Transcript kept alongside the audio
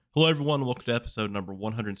Hello, everyone. Welcome to episode number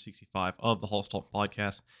 165 of the Hawks Talk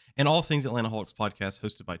podcast and all things Atlanta Hawks podcast,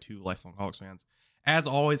 hosted by two lifelong Hawks fans. As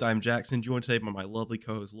always, I'm Jackson, joined today by my lovely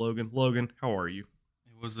co-host Logan. Logan, how are you?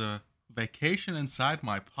 It was a vacation inside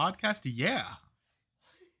my podcast. Yeah.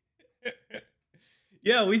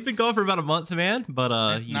 Yeah, we've been gone for about a month, man.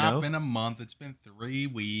 But It's not been a month. It's been 3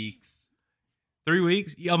 weeks. 3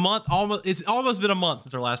 weeks, a month. Almost. It's almost been a month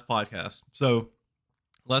since our last podcast. So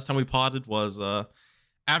last time we potted was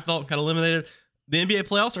after the Hawks got eliminated. The NBA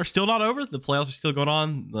playoffs are still not over. The playoffs are still going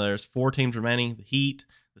on. There's 4 teams remaining: the Heat,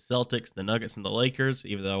 the Celtics, the Nuggets, and the Lakers.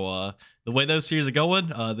 Even though the way those series are going,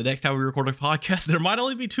 the next time we record a podcast, there might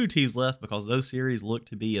only be 2 teams left because those series look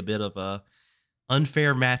to be a bit of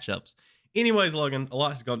unfair matchups. Anyways, Logan, a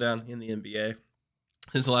lot has gone down in the NBA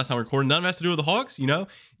since the last time we recorded. None of it has to do with the Hawks.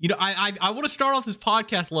 I want to start off this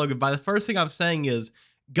podcast, Logan, by the first thing I'm saying is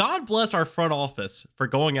God bless our front office for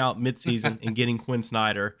going out midseason and getting Quinn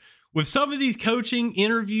Snyder. With some of these coaching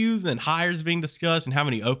interviews and hires being discussed and how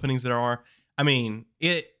many openings there are, I mean,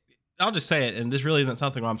 I'll just say it, and this really isn't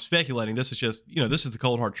something where I'm speculating. This is just, this is the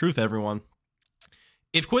cold hard truth, everyone.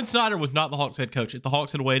 If Quinn Snyder was not the Hawks head coach, if the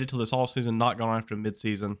Hawks had waited till this offseason, not gone after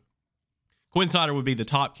midseason, Quinn Snyder would be the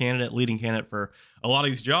top candidate, leading candidate for a lot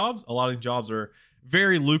of these jobs. A lot of these jobs are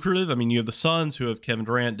very lucrative. I mean, you have the Suns who have Kevin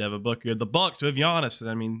Durant, Devin Booker. You have the Bucks who have Giannis. And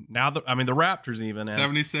I mean, the Raptors even. And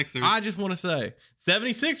 76ers. I just want to say,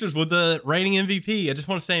 76ers with the reigning MVP. I just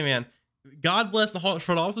want to say, man, God bless the Hawks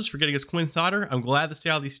front office for getting us Quinn Snyder. I'm glad to see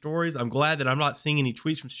all these stories. I'm glad that I'm not seeing any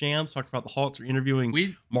tweets from Shams talking about the Hawks are interviewing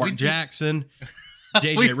Mark Jackson,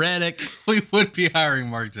 JJ Redick. We would be hiring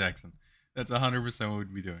Mark Jackson. That's 100% what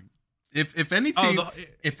we'd be doing. If any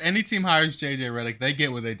team hires JJ Redick, they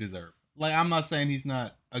get what they deserve. Like, I'm not saying he's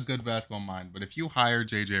not a good basketball mind, but if you hire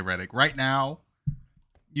JJ Redick right now,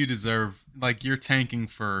 you deserve, like, you're tanking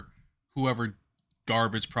for whoever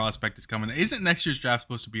garbage prospect is coming. Isn't next year's draft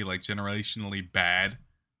supposed to be like generationally bad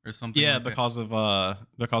or something? Yeah, like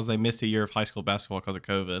because they missed a year of high school basketball because of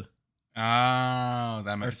COVID. Oh,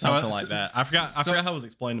 that makes something like that. I forgot how it was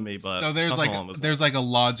explained to me, but so there's like a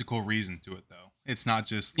logical reason to it though. It's not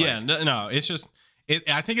just like, no, it's just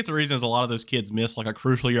I think it's the reason is a lot of those kids miss like a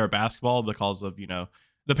crucial year of basketball because of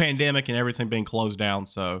the pandemic and everything being closed down.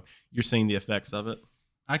 So you're seeing the effects of it.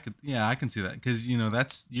 I can see that because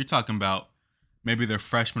you're talking about maybe their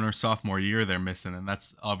freshman or sophomore year they're missing, and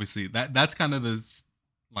that's obviously that's kind of that's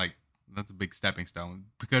a big stepping stone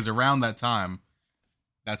because around that time,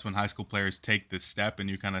 that's when high school players take this step, and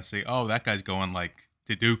you kind of say, oh, that guy's going like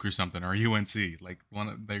to Duke or something or UNC, like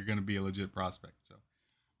they're going to be a legit prospect. So,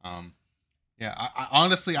 I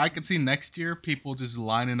honestly I could see next year people just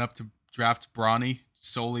lining up to draft Bronny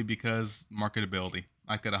solely because marketability.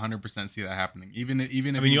 I could 100% see that happening. Even if you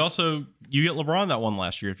get LeBron that one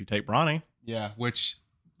last year if you take Bronny. Yeah, which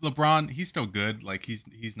LeBron, he's still good. Like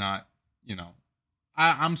he's not,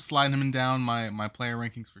 I'm sliding him down my player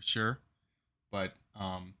rankings for sure, but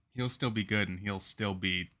he'll still be good and he'll still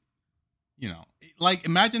be, like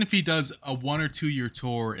imagine if he does a 1 or 2 year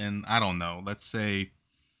tour in, I don't know, let's say,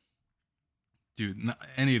 dude,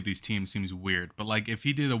 any of these teams seems weird, but like if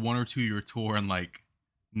he did a 1 or 2 year tour in like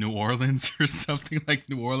New Orleans or something, like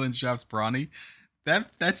New Orleans drafts Bronny,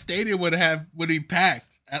 that stadium would be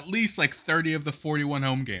packed at least like 30 of the 41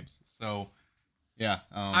 home games. So yeah,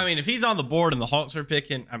 I mean, if he's on the board and the Hawks are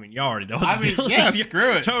picking, I mean, you already know.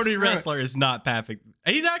 Screw it. Tony Ressler is not perfect.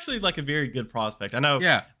 He's actually like a very good prospect. I know.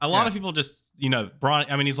 Yeah, a lot of people just Bron.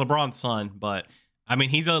 I mean, he's LeBron's son, but I mean,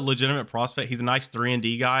 he's a legitimate prospect. He's a nice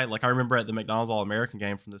 3-and-D guy. Like I remember at the McDonald's All-American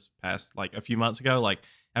game from this past like a few months ago. Like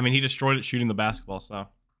I mean, he destroyed it shooting the basketball. So.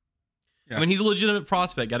 Yeah. I mean, he's a legitimate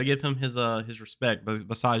prospect. Got to give him his respect, but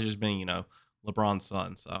besides just being, LeBron's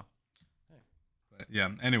son. So, but yeah.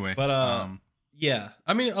 Anyway, yeah.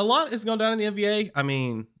 I mean, a lot has gone down in the NBA. I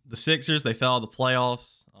mean, the Sixers they fell out of the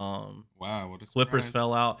playoffs. Wow, what a surprise. Clippers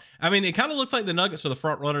fell out. I mean, it kind of looks like the Nuggets are the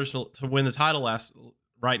front runners to win the title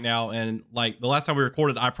right now. And like the last time we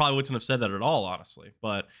recorded, I probably wouldn't have said that at all, honestly.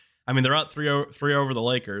 But I mean, they're up 3 over the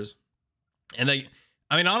Lakers, and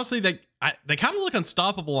honestly, they kind of look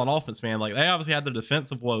unstoppable on offense, man. Like they obviously had their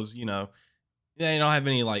defensive woes, they don't have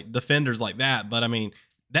any like defenders like that. But I mean,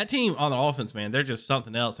 that team on the offense, man, they're just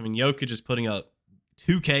something else. I mean, Jokic is putting up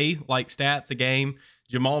 2K like stats a game.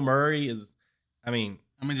 Jamal Murray is,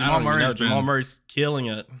 Jamal Murray's killing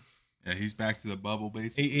it. Yeah, he's back to the bubble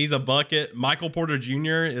basically. He's a bucket. Michael Porter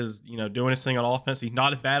Jr. is, doing his thing on offense. He's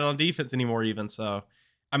not as bad on defense anymore even. So,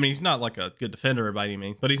 I mean, he's not like a good defender by any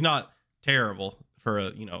means, but he's not terrible for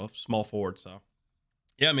a small forward. So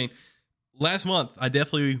yeah, I mean, last month I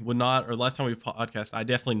definitely would not, or last time we podcast, I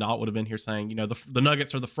definitely not would have been here saying, the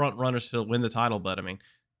Nuggets are the front runners to win the title. But I mean,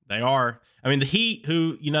 They are. I mean, the Heat,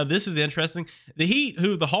 who, this is interesting. The Heat,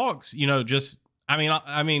 who the Hawks,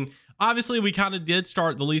 obviously we kind of did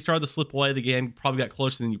the lead started to slip away. The game probably got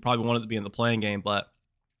closer than you probably wanted to be in the playing game. But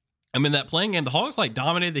I mean, that playing game, the Hawks like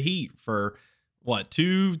dominated the Heat for what,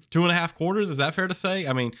 two and a half quarters? Is that fair to say?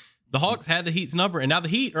 I mean, the Hawks had the Heat's number, and now the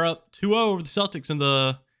Heat are up 2-0 over the Celtics in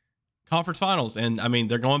the conference finals. And I mean,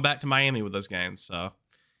 they're going back to Miami with those games. So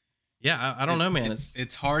yeah, I don't know, man.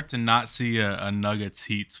 It's hard to not see a Nuggets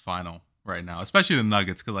Heat's final right now, especially the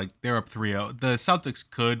Nuggets, because like they're up 3-0. The Celtics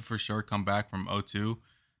could for sure come back from 0-2,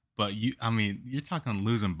 but you're talking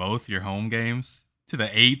losing both your home games to the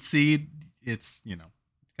 8 seed. It's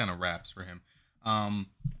it's kind of wraps for him.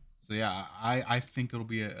 So yeah, I think it'll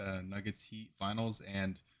be a Nuggets Heat finals,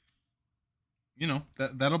 and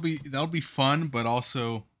that'll be fun, but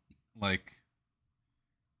also like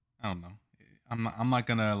I don't know. I'm not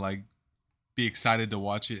gonna like be excited to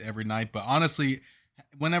watch it every night, but honestly,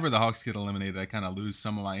 whenever the Hawks get eliminated, I kind of lose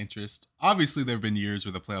some of my interest. Obviously, there have been years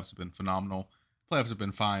where the playoffs have been phenomenal. Playoffs have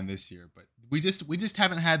been fine this year, but we just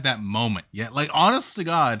haven't had that moment yet. Like, honest to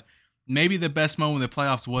God, maybe the best moment in the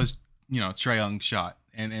playoffs was Trae Young's shot,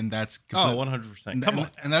 and that's 100%. Come on,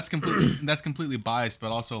 and that's completely biased,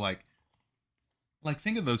 but also like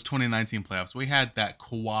think of those 2019 playoffs. We had that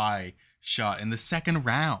Kawhi shot in the second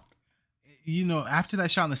round. After that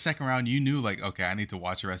shot in the second round, you knew like, okay, I need to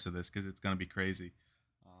watch the rest of this because it's gonna be crazy.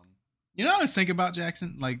 I was thinking about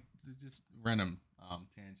Jackson, like just random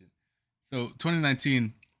tangent. So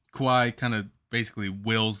 2019, Kawhi kind of basically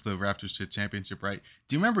wills the Raptors to a championship, right?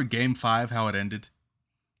 Do you remember Game 5 how it ended?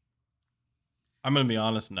 I'm gonna be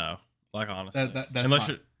honest, no. Like honestly,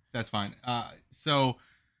 that's fine. So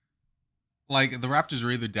like the Raptors were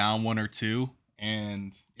either down 1 or 2.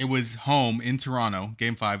 And it was home in Toronto,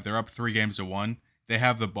 Game 5. They're up 3-1. They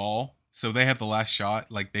have the ball, so they have the last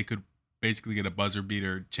shot. Like, they could basically get a buzzer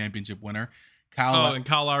beater championship winner. And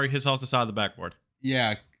Kyle Lowry hits off the side of the backboard.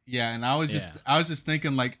 Yeah. And I was just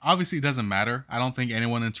thinking, like, obviously it doesn't matter. I don't think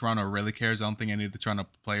anyone in Toronto really cares. I don't think any of the Toronto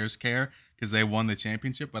players care because they won the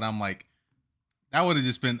championship. But I'm like, that would have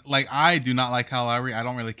just been like, I do not like Kyle Lowry. I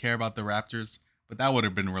don't really care about the Raptors, but that would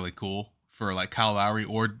have been really cool for like Kyle Lowry,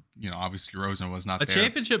 or obviously Rosen was not there. A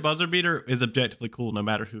championship buzzer beater is objectively cool no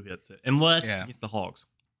matter who hits it, unless it's the Hawks.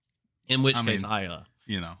 In which case, if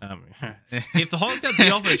the Hawks got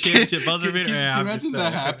beat off a championship buzzer beater, can you imagine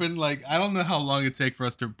that happened? Like, I don't know how long it'd take for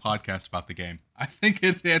us to podcast about the game. I think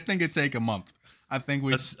it'd take a month. I think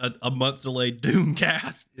a month delayed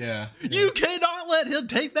Doomcast. Yeah, you cannot let him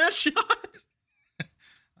take that shot.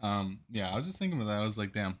 I was just thinking about that. I was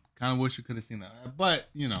like, damn, kind of wish we could have seen that, but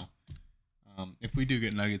if we do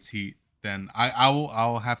get Nuggets Heat, then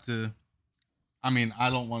I'll have to. I mean,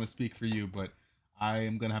 I don't want to speak for you, but I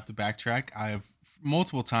am gonna have to backtrack. I have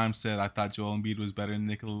multiple times said I thought Joel Embiid was better than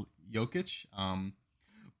Nikola Jokic.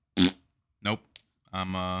 Nope.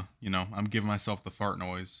 I'm giving myself the fart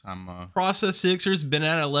noise. Process Sixers, been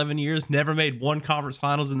at it 11 years, never made one conference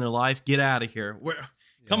finals in their life. Get out of here.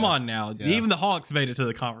 Come on now. Yeah. Even the Hawks made it to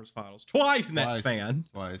the conference finals twice in that span.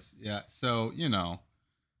 Twice. Yeah. So,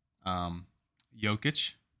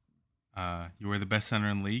 Jokic, you were the best center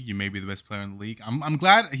in the league. You may be the best player in the league. I'm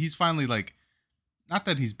glad he's finally like, not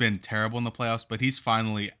that he's been terrible in the playoffs, but he's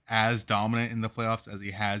finally as dominant in the playoffs as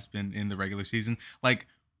he has been in the regular season. Like,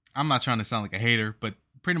 I'm not trying to sound like a hater, but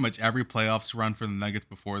pretty much every playoffs run for the Nuggets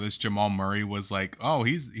before this, Jamal Murray was like, oh,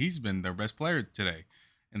 he's been their best player today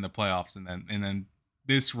in the playoffs, and then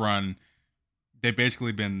this run, they've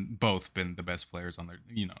basically been the best players on their,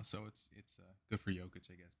 so it's good for Jokic,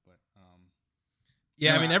 I guess, but.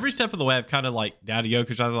 Yeah, I mean, every step of the way, I've kind of like doubted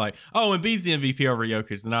Jokic. I was like, oh, Embiid's the MVP over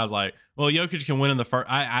Jokic. And I was like, well, Jokic can win in the first.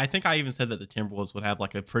 I think I even said that the Timberwolves would have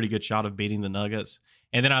like a pretty good shot of beating the Nuggets.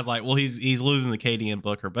 And then I was like, well, he's losing the KD and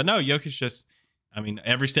Booker. But no, Jokic just, I mean,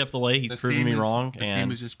 every step of the way, he's proving me wrong. The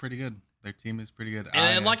team is just pretty good. Their team is pretty good.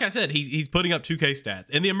 And like I said, he's putting up 2K stats.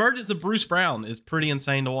 And the emergence of Bruce Brown is pretty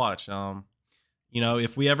insane to watch.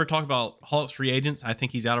 If we ever talk about Hawks free agents, I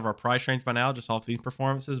think he's out of our price range by now, just off these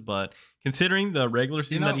performances. But considering the regular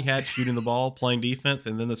season that he had, shooting the ball, playing defense,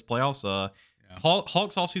 and then this playoffs,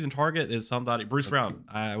 Hawks offseason target is somebody. Bruce Brown.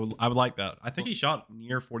 I would like that. I think he shot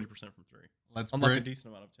near 40% from three. A decent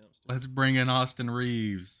amount of attempts. Let's bring in Austin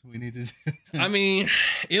Reeves. We need to. I mean,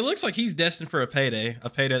 it looks like he's destined for a payday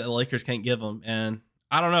that the Lakers can't give him, and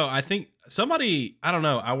I don't know. I think I don't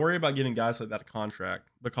know. I worry about giving guys like that a contract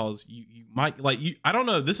because you might I don't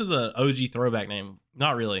know. This is a OG throwback name.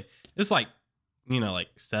 Not really. It's like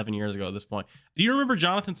 7 years ago at this point. Do you remember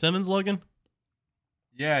Jonathan Simmons, Logan?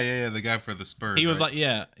 Yeah. The guy for the Spurs. He was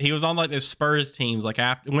he was on like the Spurs teams, like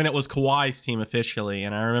after when it was Kawhi's team officially.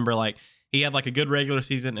 And I remember like he had like a good regular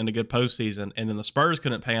season and a good postseason, and then the Spurs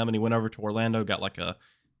couldn't pay him, and he went over to Orlando, got like a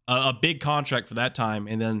big contract for that time,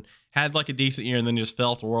 and then had like a decent year, and then just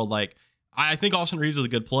fell off the world. Like I think Austin Reeves is a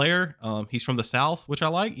good player. He's from the South, which I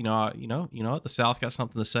like. The South got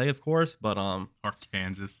something to say, of course, but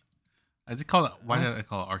Arkansas. Is it called? Why did I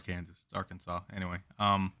call it Arkansas? It's Arkansas. Anyway,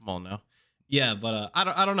 come on now. Yeah, but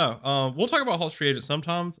I don't know. We'll talk about Hawks free agent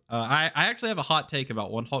sometimes. I actually have a hot take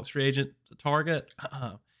about one Hawks free agent target.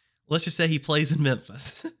 Let's just say he plays in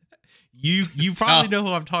Memphis. You probably know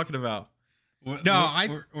who I'm talking about.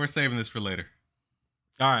 We're saving this for later.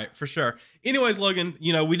 All right, for sure. Anyways, Logan,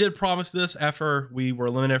 we did promise this after we were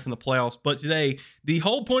eliminated from the playoffs, but today the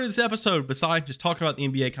whole point of this episode, besides just talking about the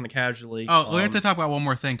NBA kind of casually, we have to talk about one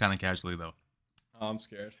more thing kind of casually though. Oh, I'm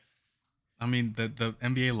scared. I mean the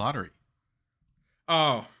NBA lottery.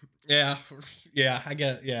 Oh yeah, I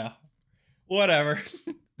guess whatever.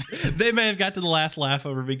 They may have got to the last laugh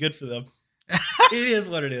over me. Good for them. It is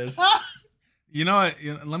what it is. You know what?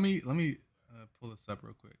 Let me pull this up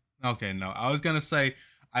real quick. Okay, no, I was gonna say,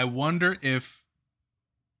 I wonder if.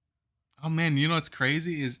 Oh man, you know what's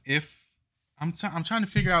crazy is if I'm trying to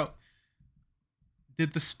figure out,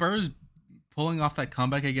 did the Spurs pulling off that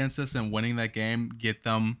comeback against us and winning that game get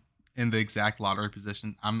them in the exact lottery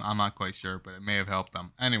position? I'm not quite sure, but it may have helped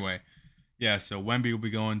them. Anyway, yeah. So Wemby will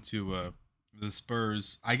be going to the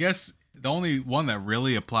Spurs. I guess the only one that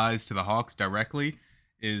really applies to the Hawks directly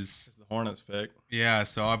is the Hornets pick. Yeah.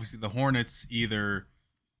 So obviously the Hornets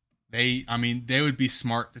they would be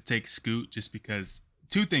smart to take Scoot just because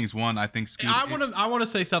two things. One, I think Scoot. I want to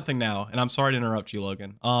say something now, and I'm sorry to interrupt you,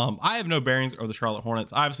 Logan. I have no bearings over the Charlotte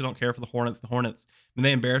Hornets. I obviously don't care for the Hornets. The Hornets, when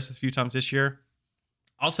they embarrassed us a few times this year.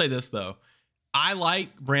 I'll say this though. I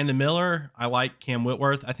like Brandon Miller. I like Cam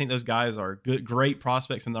Whitworth. I think those guys are great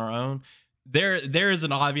prospects in their own. There is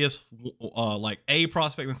an obvious like A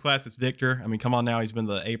prospect in this class. It's Victor. I mean, come on now. He's been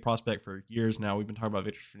the A prospect for years now. We've been talking about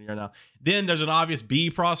Victor for a year now. Then there's an obvious B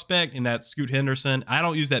prospect, and that's Scoot Henderson. I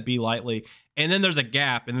don't use that B lightly. And then there's a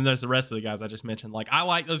gap, and then there's the rest of the guys I just mentioned. Like, I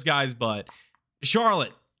like those guys, but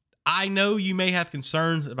Charlotte, I know you may have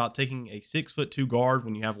concerns about taking a 6'2" guard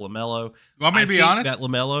when you have LaMelo. Want me to be honest? That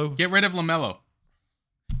LaMelo, get rid of LaMelo.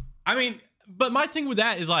 I mean, but my thing with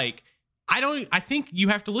that is like, I think you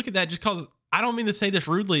have to look at that just because I don't mean to say this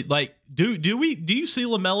rudely. Like, do you see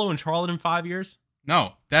LaMelo in Charlotte in 5 years?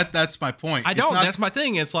 No, that's my point. I don't. That's my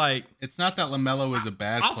thing. It's like, it's not that LaMelo is a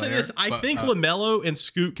bad player. I'll say this. I think LaMelo and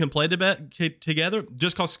Scoot can play together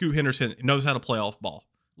just because Scoot Henderson knows how to play off ball.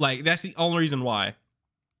 Like, that's the only reason why.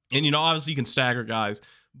 And, obviously you can stagger guys,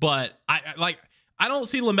 but I don't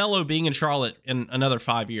see LaMelo being in Charlotte in another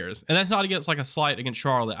 5 years. And that's not against like a slight against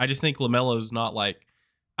Charlotte. I just think LaMelo's not like,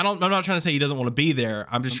 I'm not trying to say he doesn't want to be there.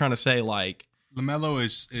 I'm just trying to say like, LaMelo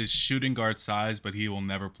is shooting guard size, but he will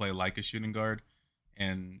never play like a shooting guard.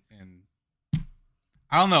 And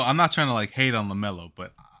I don't know. I'm not trying to like hate on LaMelo,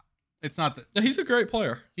 but it's not that. No, he's a great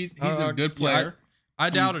player. He's a good player. I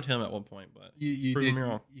doubted him at one point, but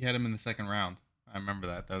you had him in the second round. I remember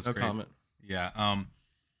that. That was no crazy. comment. Yeah.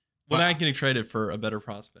 But I ain't getting traded for a better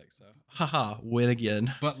prospect, so haha, win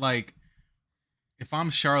again. But like, if I'm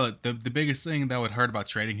Charlotte, the biggest thing that would hurt about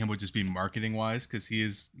trading him would just be marketing wise, because he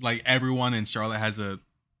is like, everyone in Charlotte has a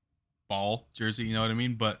ball jersey. You know what I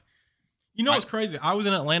mean? But what's crazy? I was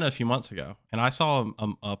in Atlanta a few months ago, and I saw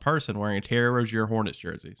a person wearing a Terry Rozier Hornets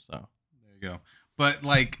jersey. So there you go. But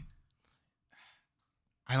like,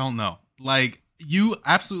 I don't know. Like, you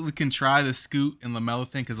absolutely can try the Scoot and LaMelo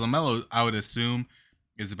thing, because LaMelo, I would assume,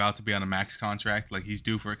 is about to be on a max contract. Like, he's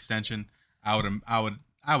due for extension. I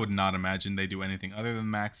would not imagine they do anything other than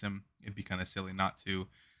max him. It'd be kind of silly not to.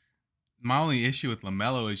 My only issue with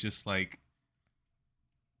LaMelo is just like,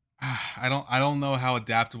 I don't know how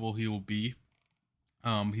adaptable he will be.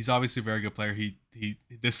 He's obviously a very good player.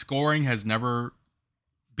 The scoring has never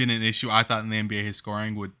been an issue. I thought in the NBA his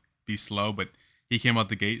scoring would be slow, but he came out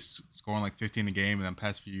the gate scoring like 15 a game, and in the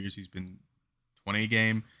past few years he's been 20 a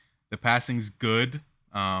game. The passing's good.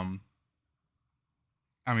 I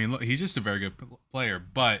mean, look, he's just a very good player,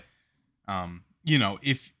 but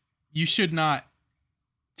if you should not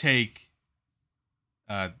take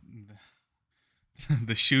the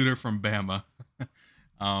shooter from Bama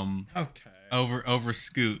over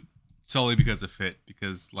Scoot solely because of fit,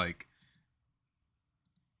 because like,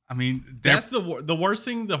 I mean, that's the worst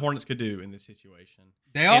thing the Hornets could do in this situation.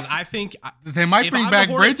 I think they might bring back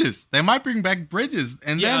Bridges. They might bring back Bridges,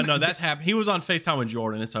 and that's happened. He was on FaceTime with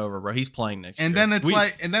Jordan. It's over, bro. He's playing next year. And then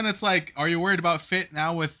it's like, are you worried about fit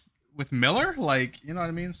now with Miller? Like, you know what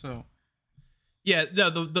I mean? So yeah,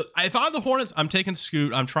 if I'm the Hornets, I'm taking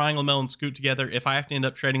Scoot. I'm trying LaMelo and Scoot together. If I have to end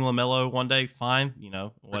up trading LaMelo one day, fine.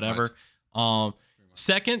 Whatever.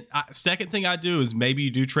 Second thing I do is maybe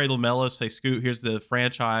you do trade LaMelo. Say, Scoot, here's the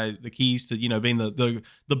franchise, the keys to being the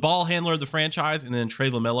ball handler of the franchise, and then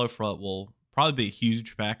trade LaMelo for what will probably be a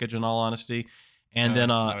huge package in all honesty. And then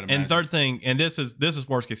and third thing, and this is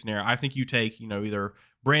worst case scenario. I think you take either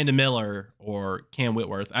Brandon Miller or Cam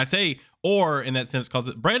Whitworth. I say or in that sense because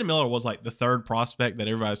Brandon Miller was like the third prospect that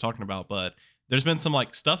everybody was talking about, but there's been some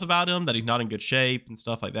like stuff about him that he's not in good shape and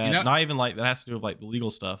stuff like that. Not even like that has to do with like the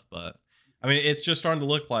legal stuff, but I mean, it's just starting to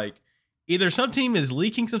look like either some team is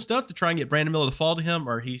leaking some stuff to try and get Brandon Miller to fall to him,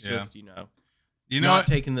 or he's just, not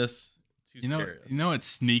taking this too serious. It's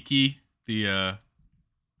sneaky.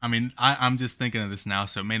 I'm just thinking of this now,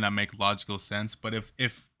 so it may not make logical sense. But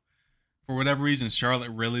if for whatever reason Charlotte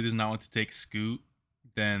really does not want to take Scoot,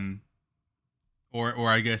 then, or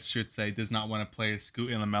I guess should say does not want to play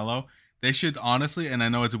Scoot and LaMelo, they should honestly, and I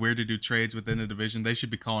know it's weird to do trades within the division, they should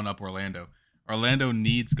be calling up Orlando. Orlando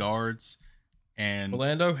needs guards. And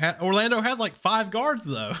Orlando has like 5 guards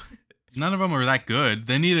though. None of them are that good.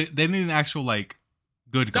 They need an actual like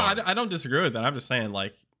good guard. No, I don't disagree with that. I'm just saying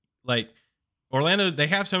like Orlando, they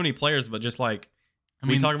have so many players, but just like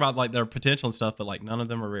we talk about like their potential and stuff, but like none of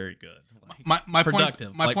them are very good. Like, my productive.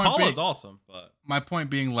 Point, my like point Paulo's awesome, but my point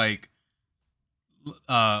being like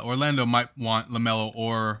Orlando might want LaMelo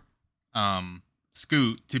or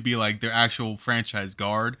Scoot to be like their actual franchise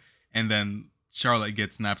guard, and then Charlotte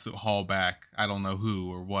gets an absolute haul back. I don't know who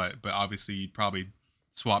or what, but obviously you'd probably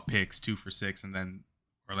swap picks 2 for 6, and then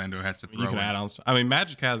Orlando has to throw. You can add on. I mean,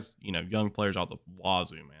 Magic has young players out the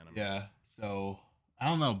wazoo, man. Yeah, so I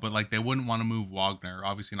don't know, but like they wouldn't want to move Wagner,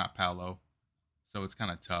 obviously not Paolo, so it's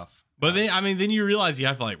kind of tough. But then you realize you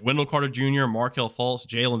have like Wendell Carter Jr., Markelle Fultz,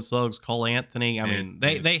 Jalen Suggs, Cole Anthony. I mean,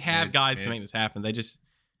 they have guys to make this happen. They just,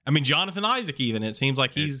 Jonathan Isaac even. It seems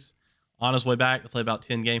like he's on his way back to play about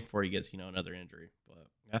 10 games before he gets, another injury. But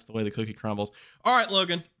that's the way the cookie crumbles. All right,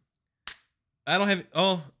 Logan. I don't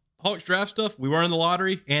have Hawks draft stuff. We were in the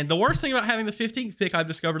lottery. And the worst thing about having the 15th pick I've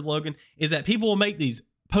discovered, Logan, is that people will make these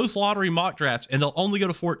post-lottery mock drafts and they'll only go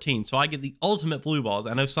to 14. So I get the ultimate blue balls.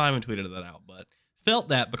 I know Simon tweeted that out, but felt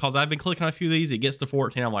that because I've been clicking on a few of these. It gets to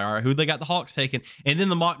 14. I'm like, all right, who they got the Hawks taking? And then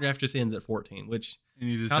the mock draft just ends at 14, which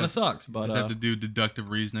kind of sucks. But you just have to do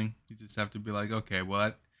deductive reasoning. You just have to be like, okay,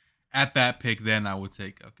 well, at that pick, then I would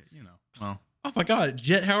take, well. Oh my God,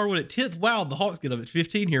 Jet Howard at 10th. Wow, the Hawks get up at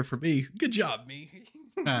 15 here for me. Good job, me.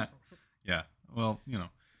 Yeah, well,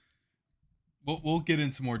 we'll get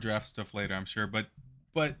into more draft stuff later, I'm sure. But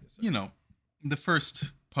the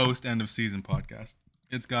first post end of season podcast,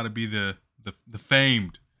 it's got to be the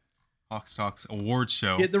famed Hawks Talks award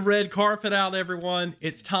show. Get the red carpet out, everyone.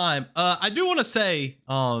 It's time. I do want to say,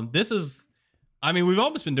 we've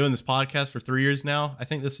almost been doing this podcast for 3 years now. I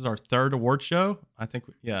think this is our 3rd award show. I think,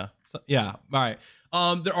 yeah. All right.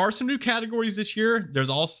 There are some new categories this year. There's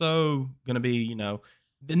also going to be,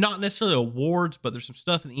 not necessarily awards, but there's some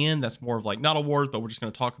stuff in the end that's more of like not awards, but we're just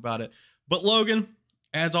going to talk about it. But Logan,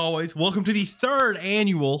 as always, welcome to the 3rd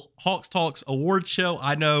annual Hawks Talks award show.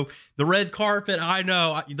 I know the red carpet. I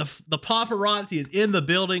know the paparazzi is in the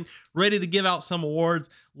building, ready to give out some awards.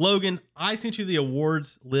 Logan, I sent you the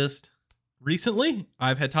awards list recently.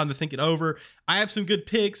 I've had time to think it over. I have some good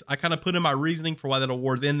picks. I kind of put in my reasoning for why that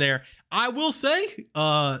award's in there. I will say,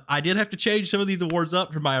 I did have to change some of these awards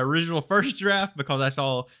up from my original first draft because I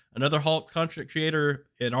saw another Hawks content creator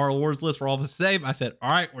in our awards list were all the same. I said, all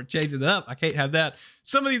right, we're changing it up. I can't have that.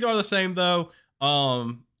 Some of these are the same though.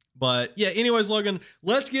 But yeah, anyways, Logan,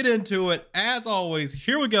 let's get into it. As always,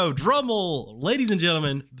 here we go. Drum roll, ladies and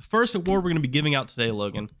gentlemen. The first award we're going to be giving out today,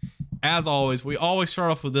 Logan. As always, we always start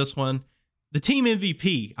off with this one. The team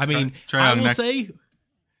MVP. I mean, I will say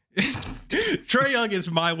Trae Young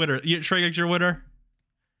is my winner. Trae Young's your winner?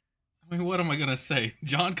 I mean, what am I going to say?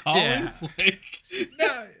 John Collins?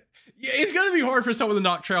 Yeah. It's going to be hard for someone to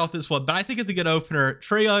knock Trae off this one, but I think it's a good opener.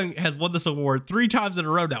 Trae Young has won this award 3 times in a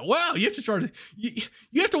row now. Wow, you have to start.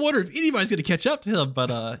 You have to wonder if anybody's going to catch up to him. But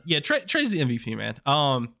Trae's the MVP, man.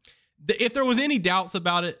 If there was any doubts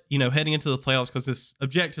about it, heading into the playoffs, because this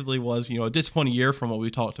objectively was, a disappointing year from what we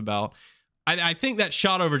talked about. I think that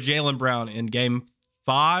shot over Jaylen Brown in Game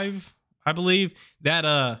 5, I believe,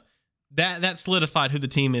 that solidified who the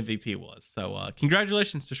team MVP was. So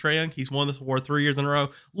congratulations to Trae Young. He's won this award 3 years in a row.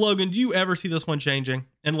 Logan, do you ever see this one changing?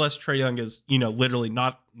 Unless Trae Young is, literally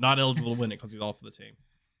not eligible to win it because he's off of the team.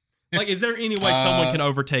 Like, is there any way someone can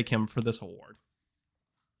overtake him for this award?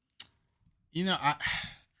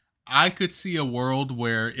 I could see a world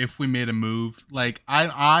where if we made a move, like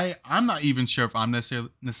I'm not even sure if I'm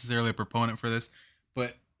necessarily a proponent for this,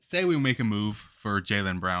 but say we make a move for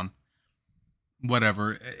Jaylen Brown.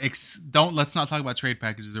 whatever. Let's not talk about trade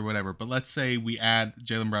packages or whatever. But let's say we add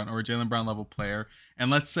Jaylen Brown or a Jaylen Brown level player, and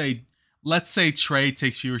let's say Trey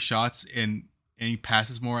takes fewer shots and he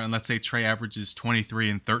passes more, and let's say Trey averages 23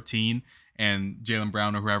 and 13, and Jaylen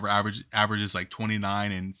Brown or whoever averages like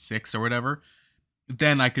 29 and 6 or whatever.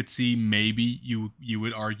 Then I could see maybe you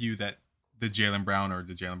would argue that the Jaylen Brown or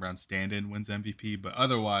the Jaylen Brown stand-in wins MVP, but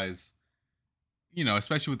otherwise,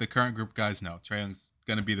 especially with the current group of guys, no, Trae Young's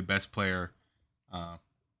gonna be the best player,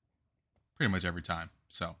 pretty much every time.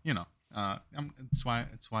 So it's why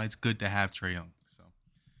it's good to have Trae Young. So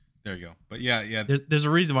there you go. But yeah. There's a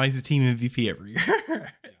reason why he's the team MVP every year. Yeah,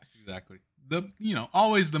 exactly.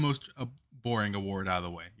 Always the most boring award out of the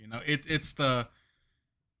way.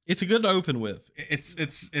 It's a good to open with.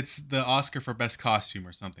 It's the Oscar for best costume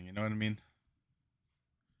or something. You know what I mean?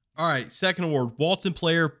 All right, second award, Walton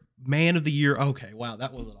Player Man of the Year. Okay, wow,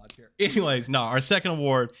 that was an odd chair. Anyways, no, our second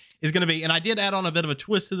award is going to be, and I did add on a bit of a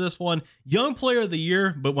twist to this one, Young Player of the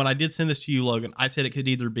Year. But when I did send this to you, Logan, I said it could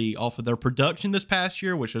either be off of their production this past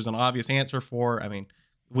year, which was an obvious answer for, I mean,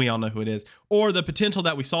 we all know who it is, or the potential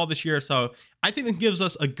that we saw this year. So I think that gives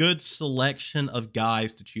us a good selection of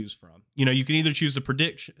guys to choose from. You can either choose the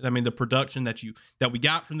production that we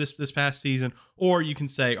got from this past season, or you can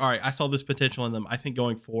say, all right, I saw this potential in them. I think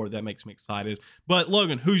going forward, that makes me excited. But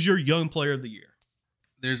Logan, who's your Young Player of the Year?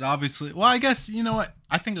 There's obviously, I guess, you know what?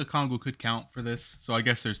 I think Okongwu could count for this. So I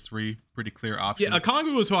guess there's 3 pretty clear options. Yeah,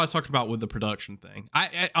 Okongwu was who I was talking about with the production thing.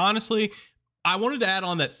 I honestly, I wanted to add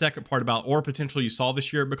on that second part about or potential you saw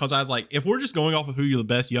this year, because I was like, if we're just going off of who the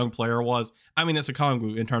best young player was, I mean, it's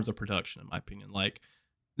Okongwu in terms of production, in my opinion. Like,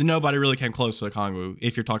 nobody really came close to Okongwu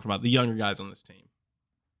if you're talking about the younger guys on this team.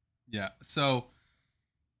 Yeah. So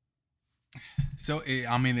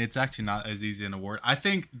I mean, it's actually not as easy an award. I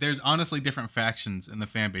think there's honestly different factions in the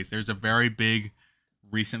fan base. There's a very big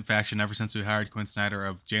recent faction ever since we hired Quinn Snyder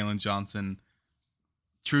of Jalen Johnson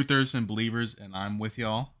truthers and believers, and I'm with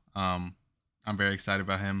y'all. I'm very excited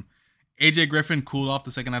about him. AJ Griffin cooled off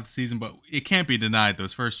the second half of the season, but it can't be denied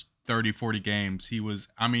those first 30, 40 games, he was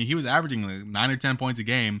averaging like 9 or 10 points a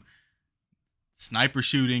game. Sniper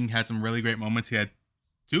shooting, had some really great moments. He had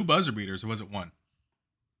 2 buzzer beaters, or was it 1?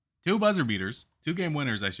 2 buzzer beaters, 2 game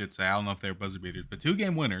winners, I should say. I don't know if they're buzzer beaters, but 2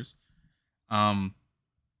 game winners.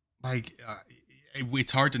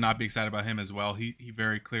 It's hard to not be excited about him as well. He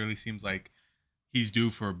very clearly seems like he's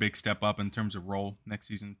due for a big step up in terms of role next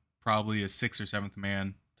season. Probably a 6th or 7th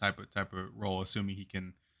man type of role, assuming he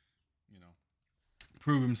can,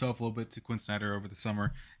 prove himself a little bit to Quinn Snyder over the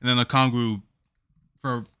summer. And then Okongwu,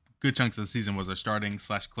 for good chunks of the season, was our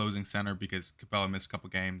starting/closing center because Capella missed a couple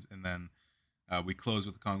games, and then we closed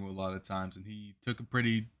with Okongwu a lot of times, and he took a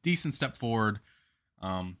pretty decent step forward.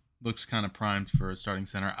 Looks kind of primed for a starting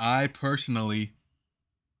center. I personally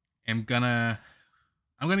I'm gonna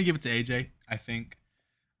give it to AJ. I think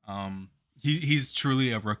he's truly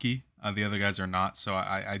a rookie. The other guys are not, so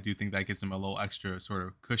I do think that gives him a little extra sort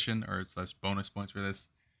of cushion or slash bonus points for this.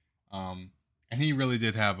 And he really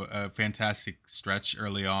did have a fantastic stretch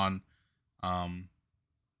early on.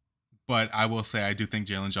 But I will say I do think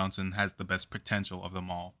Jalen Johnson has the best potential of them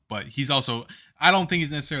all. But he's also, I don't think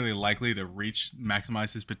he's necessarily likely to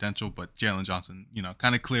maximize his potential. But Jalen Johnson,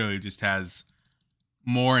 kind of clearly just has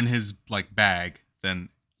more in his bag than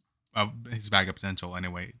his bag of potential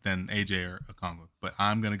anyway than AJ or Okongwu. But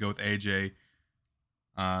I'm gonna go with AJ.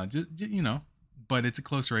 But it's a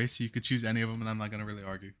close race. You could choose any of them, and I'm not gonna really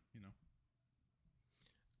argue.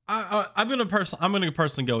 I'm gonna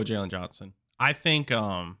personally go with Jalen Johnson. I think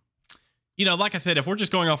like I said, if we're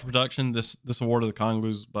just going off of production, this award of the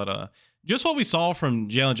Okongwus, but just what we saw from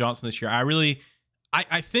Jalen Johnson this year,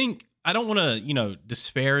 I think I don't want to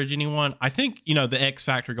disparage anyone. I think the X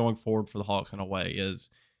factor going forward for the Hawks in a way is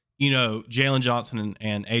Jalen Johnson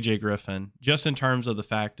and AJ Griffin, just in terms of the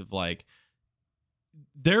fact of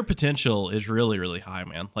their potential is really, really high,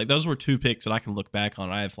 man. Those were 2 picks that I can look back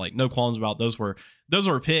on. I have no qualms about. Those were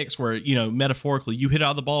picks where, metaphorically you hit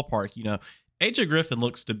out of the ballpark. AJ Griffin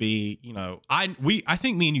looks to be, I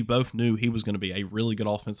think me and you both knew he was going to be a really good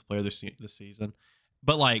offensive player this season.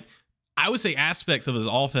 But I would say aspects of his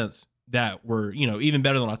offense that were, even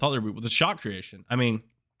better than I thought they would be with the shot creation. I mean,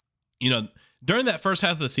 during that first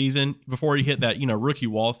half of the season, before he hit that, rookie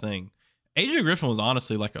wall thing, AJ Griffin was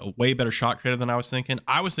honestly a way better shot creator than I was thinking.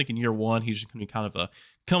 I was thinking year 1, he's just going to be kind of a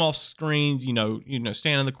come off screens,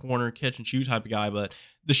 stand in the corner, catch and shoot type of guy. But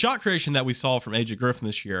the shot creation that we saw from AJ Griffin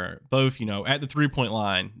this year, both, at the 3-point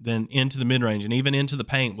line, then into the mid range and even into the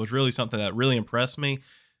paint, was really something that really impressed me.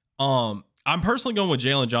 I'm personally going with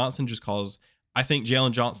Jalen Johnson just because I think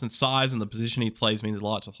Jalen Johnson's size and the position he plays means a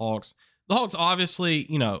lot to the Hawks. the Hawks obviously,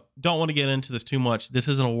 don't want to get into this too much. This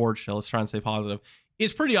is an award show. Let's try and stay positive.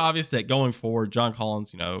 It's pretty obvious that going forward, John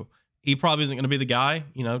Collins, he probably isn't going to be the guy,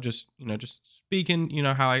 just speaking,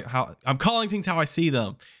 how I'm calling things how I see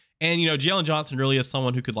them. And, Jalen Johnson really is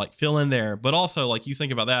someone who could like fill in there. But also like you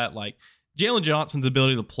think about that, like Jalen Johnson's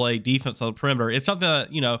ability to play defense on the perimeter. It's something that,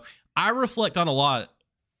 I reflect on a lot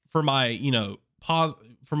for my,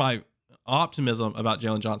 for my optimism about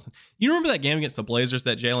Jalen Johnson. You remember that game against the Blazers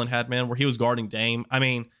that Jalen had, man, where he was guarding Dame? I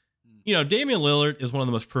mean, Damian Lillard is one of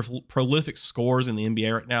the most prolific scorers in the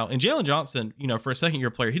NBA right now. And Jalen Johnson, for a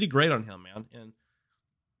second-year player, he did great on him, man. And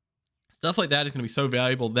stuff like that is going to be so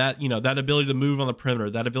valuable. That, that ability to move on the perimeter,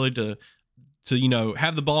 that ability to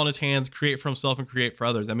have the ball in his hands, create for himself and create for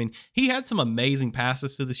others. I mean, he had some amazing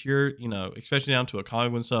passes to this year, especially down to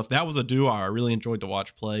Okongwu and stuff. That was a duo I really enjoyed to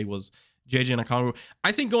watch play was JJ and Okongwu.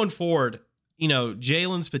 I think going forward,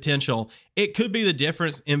 Jalen's potential, it could be the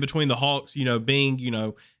difference in between the Hawks,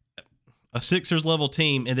 being, a Sixers level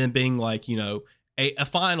team and then being like, a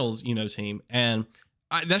finals, team. And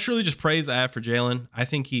that's really just praise I have for Jalen. I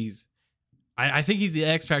think he's the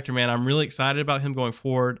X factor, man. I'm really excited about him going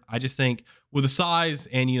forward. I just think with the size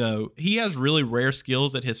and, he has really rare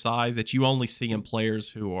skills at his size that you only see in players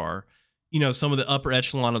who are, some of the upper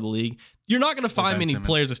echelon of the league. You're not going to find many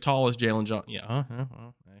players as tall as Jalen Johnson.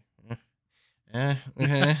 At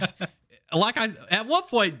one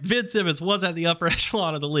point, Ben Simmons was at the upper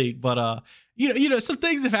echelon of the league, but some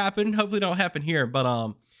things have happened. Hopefully, don't happen here.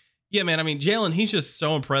 But yeah, man. I mean, Jalen, he's just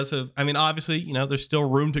so impressive. I mean, obviously, there's still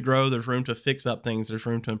room to grow. There's room to fix up things. There's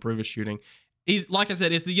room to improve his shooting. He's like I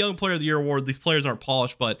said, it's the Young Player of the Year award. These players aren't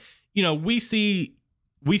polished, but we see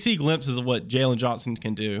glimpses of what Jalen Johnson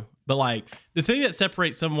can do. But like the thing that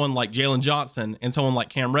separates someone like Jalen Johnson and someone like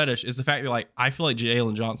Cam Reddish is the fact that like I feel like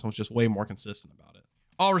Jalen Johnson was just way more consistent about it.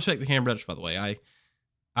 All respect to Cam Reddish, by the way.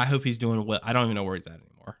 I hope he's doing well. I don't even know where he's at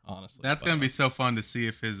anymore, honestly. That's gonna be so fun to see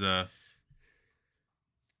if his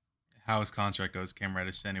how his contract goes, Cam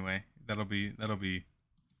Reddish. Anyway, that'll be.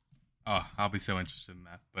 Oh, I'll be so interested in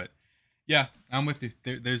that. But yeah, I'm with you.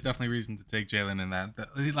 There's definitely reason to take Jalen in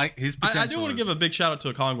that. Like his potential. I do want to give a big shout out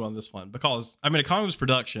to Okongwu on this one because I mean Okongwu's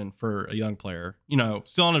production for a young player,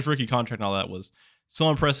 still on his rookie contract and all that was so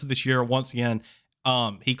impressive this year. Once again,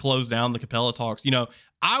 he closed down the Capella talks.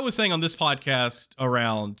 I was saying on this podcast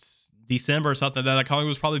around December or something that Okongwu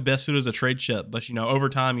was probably best suited as a trade chip, but over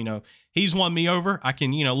time, he's won me over. I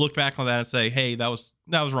can look back on that and say, hey, that was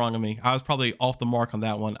wrong of me. I was probably off the mark on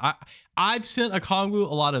that one. I've sent Okongwu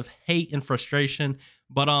a lot of hate and frustration,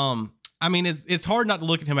 but I mean it's hard not to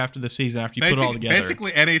look at him after the season after you put it all together.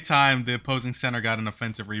 Basically, any time the opposing center got an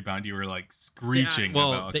offensive rebound, you were like screeching.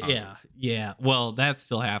 About Okongwu. Yeah. Well, that's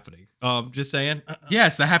still happening. Just saying.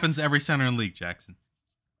 Yes, that happens to every center in the league, Jackson.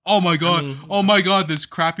 Oh my god! Oh my god! This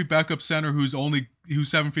crappy backup center who's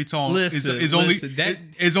 7 feet tall is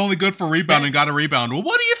only good for rebounding. Got a rebound. Well,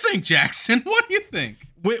 what do you think, Jackson? What do you think?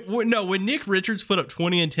 When Nick Richards put up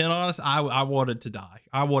 20 and 10 on us, I wanted to die.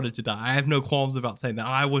 I have no qualms about saying that.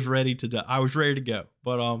 I was ready to die. I was ready to go.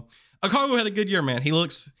 But Okongwu had a good year, man. He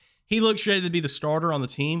looks ready to be the starter on the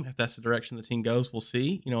team. If that's the direction the team goes, we'll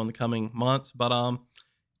see. In the coming months. But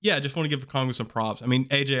yeah, I just want to give Okongwu some props. I mean,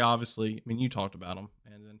 AJ obviously. I mean, you talked about him.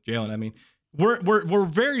 Jalen, I mean, we're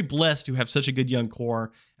very blessed to have such a good young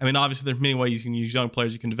core. I mean, obviously, there's many ways you can use young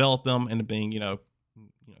players. You can develop them into being,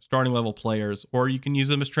 starting level players, or you can use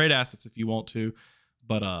them as trade assets if you want to.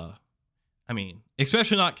 But I mean,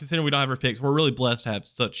 especially not considering we don't have our picks, we're really blessed to have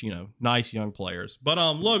such nice young players. But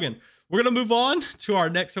Logan, we're gonna move on to our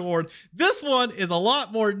next award. This one is a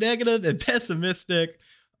lot more negative and pessimistic.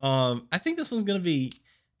 I think this one's gonna be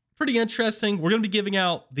pretty interesting. We're going to be giving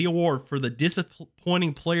out the award for the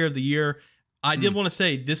disappointing player of the year. I did want to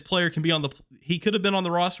say this player can be he could have been on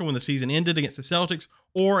the roster when the season ended against the Celtics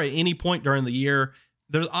or at any point during the year.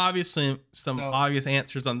 There's obviously some obvious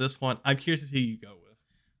answers on this one. I'm curious to see who you go with.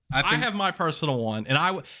 I have my personal one, and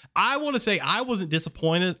I want to say I wasn't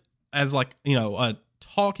disappointed as a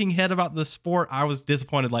talking head about the sport. I was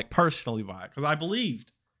disappointed personally by it because I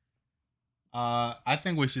believed. I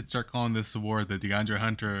think we should start calling this award the DeAndre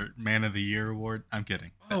Hunter Man of the Year award. I'm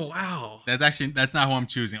kidding. Oh wow, that's not who I'm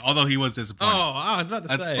choosing. Although he was disappointing. Oh, I was about to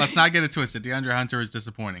say. Let's not get it twisted. DeAndre Hunter is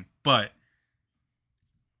disappointing, but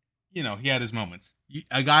he had his moments.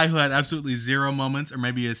 A guy who had absolutely zero moments, or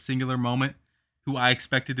maybe a singular moment, who I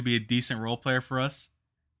expected to be a decent role player for us.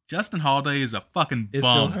 Justin Holiday is a fucking bum. It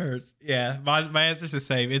still hurts. Yeah, my answer's the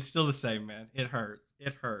same. It's still the same, man. It hurts.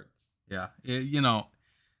 Yeah,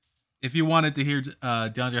 if you wanted to hear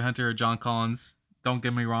DeAndre Hunter or John Collins, don't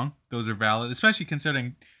get me wrong. Those are valid, especially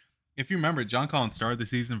considering, if you remember, John Collins started the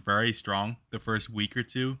season very strong the first week or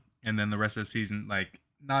two. and then the rest of the season, like,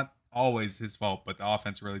 not always his fault, but the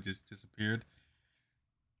offense really just disappeared.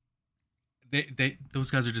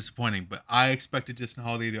 Those guys are disappointing, but I expected Justin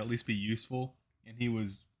Holiday to at least be useful, and he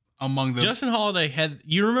was among the Justin Holiday had.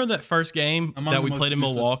 You remember that first game that we played in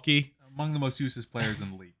Milwaukee? Among the most useless players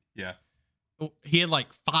in the league. Yeah. He had like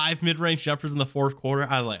 5 mid-range jumpers in the fourth quarter.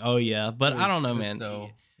 I was like, oh yeah, but I don't know, man. So,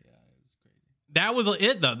 yeah, it was crazy. That was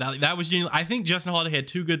it though. That was genuine. I think Justin Holiday had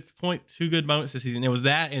 2 good moments this season. It was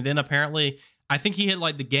that, and then apparently I think he had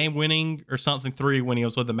like the game-winning or something 3 when he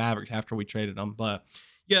was with the Mavericks after we traded him. But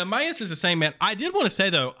yeah, my answer is the same, man. I did want to say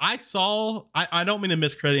though, I don't mean to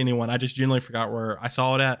miscredit anyone. I just genuinely forgot where I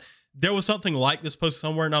saw it at. There was something like this posted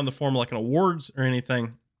somewhere, not in the form of like an awards or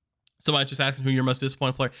anything. Somebody just asking who your most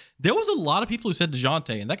disappointing player. There was a lot of people who said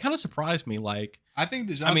DeJounte, and that kind of surprised me. Like, I think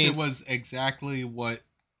DeJounte was exactly what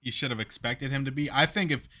you should have expected him to be. I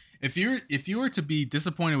think if you were to be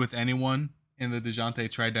disappointed with anyone in the DeJounte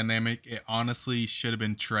trade dynamic, it honestly should have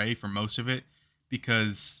been Trey for most of it,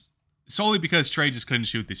 solely because Trey just couldn't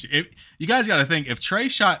shoot this year. You guys got to think, if Trey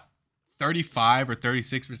shot 35 or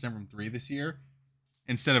 36% from 3 this year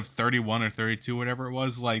instead of 31 or 32, whatever it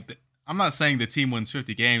was, like, I'm not saying the team wins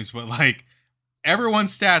 50 games, but like,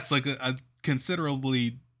 everyone's stats like a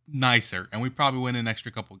considerably nicer, and we probably win an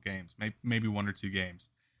extra couple games, maybe 1 or 2 games.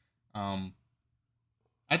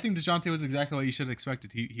 I think DeJounte was exactly what you should have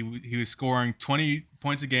expected. He was scoring 20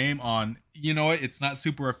 points a game on, you know what, it's not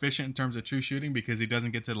super efficient in terms of true shooting because he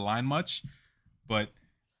doesn't get to the line much, but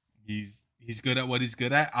he's good at what he's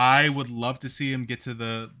good at. I would love to see him get to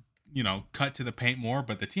the, cut to the paint more,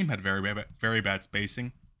 but the team had very bad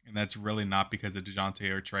spacing, and that's really not because of DeJounte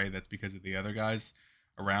or Trey. That's because of the other guys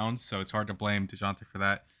around, so it's hard to blame DeJounte for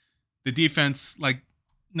that. The defense,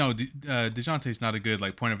 no, DeJounte's not a good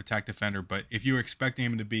point of attack defender, but if you were expecting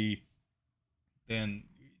him to be, then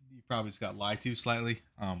you probably just got lied to slightly.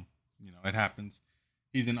 It happens.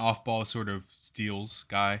 He's an off-ball sort of steals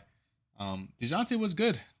guy. DeJounte was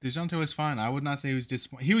good. DeJounte was fine. I would not say he was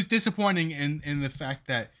disappointing. He was disappointing in the fact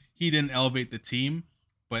that he didn't elevate the team,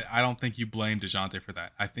 but I don't think you blame DeJounte for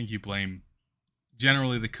that. I think you blame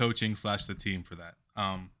generally the coaching / the team for that.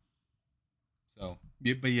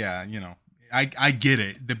 But yeah, I get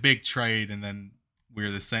it. The big trade, and then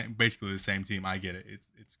we're basically the same team. I get it.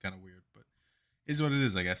 It's kind of weird, but it's what it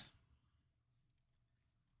is, I guess.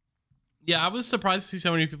 Yeah, I was surprised to see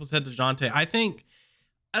so many people said DeJounte. I think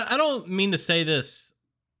I don't mean to say this,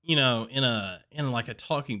 in a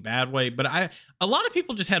talking bad way, but a lot of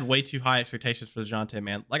people just had way too high expectations for DeJounte,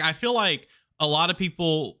 man. Like, I feel like a lot of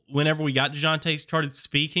people, whenever we got DeJounte, started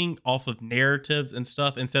speaking off of narratives and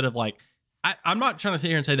stuff instead of I'm not trying to sit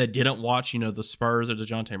here and say they didn't watch, the Spurs or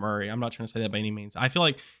DeJounte Murray. I'm not trying to say that by any means. I feel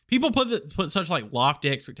like people put such lofty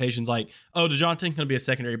expectations, oh, DeJounte's going to be a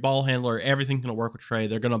secondary ball handler. Everything's going to work with Trey.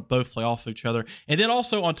 They're going to both play off of each other. And then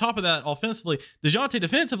also on top of that, offensively, DeJounte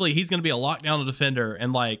defensively, he's going to be a lockdown defender.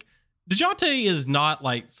 And DeJounte is not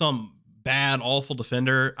some bad, awful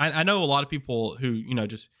defender. I know a lot of people who,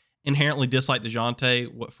 just inherently dislike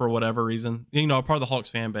DeJounte for whatever reason, part of the Hawks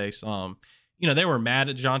fan base. They were mad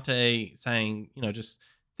at DeJounte, saying, just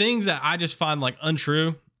things that I just find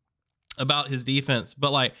untrue about his defense.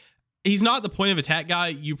 But he's not the point of attack guy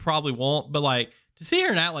you probably want. But to sit here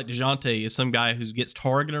and act like DeJounte is some guy who gets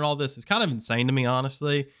targeted and all this is kind of insane to me,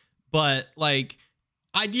 honestly. But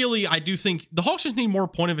ideally, I do think the Hawks just need more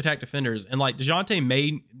point of attack defenders. And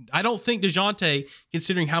DeJounte I don't think DeJounte,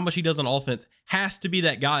 considering how much he does on offense, has to be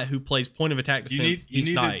that guy who plays point of attack defense each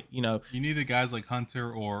night. You needed guys like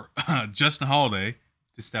Hunter or Justin Holiday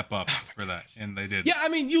to step up for that, and they did. Yeah, I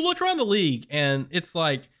mean, you look around the league, and it's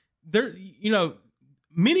there.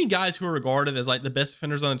 Many guys who are regarded as the best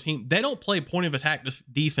defenders on the team, they don't play point of attack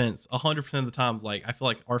defense 100% of the times. I feel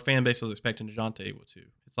like our fan base was expecting DeJounte to.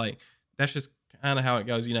 It's that's just kind of how it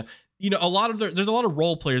goes. There's a lot of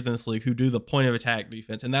role players in this league who do the point of attack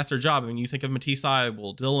defense, and that's their job. I mean, you think of Matisse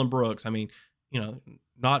Thybulle, Dylan Brooks. I mean,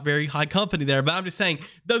 not very high company there, but I'm just saying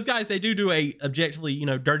those guys, they do a objectively,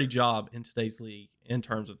 dirty job in today's league in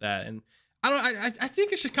terms of that. And I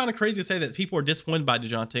think it's just kind of crazy to say that people are disappointed by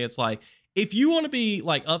DeJounte. It's if you want to be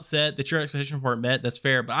upset that your expectations weren't met, that's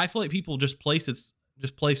fair. But I feel like people just place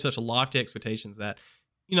such lofty expectations that,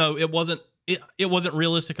 it wasn't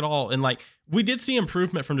realistic at all. And we did see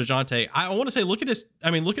improvement from DeJounte. I want to say, look at the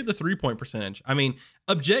 3-point percentage. I mean,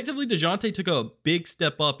 objectively, DeJounte took a big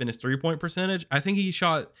step up in his 3-point percentage. I think he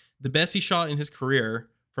shot the best he shot in his career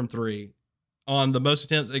from 3 on the most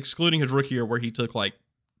attempts, excluding his rookie year where he took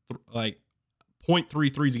 0.3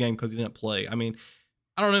 threes a game because he didn't play. I mean,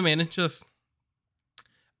 I don't know, man. It's just,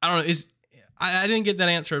 I don't know. I didn't get that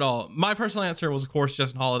answer at all. My personal answer was, of course,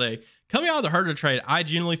 Justin Holiday. Coming out of the Herter trade, I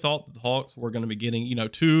genuinely thought that the Hawks were going to be getting,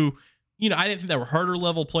 two, I didn't think they were Herter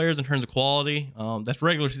level players in terms of quality. That's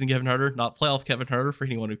regular season Kevin Herter, not playoff Kevin Herter for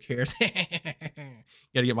anyone who cares.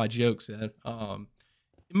 Got to get my jokes in.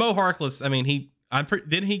 Mo Harkless, I mean,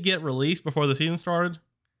 didn't he get released before the season started?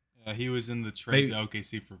 He was in the trade to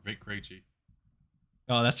OKC for Vic Krejci.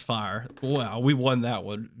 Oh, that's fire. Wow, we won that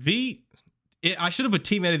one. I should have put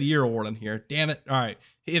Teammate of the Year award on here. Damn it. All right.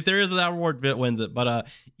 If there is that award, Vitt wins it. But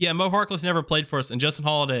yeah, Mo Harkless never played for us, and Justin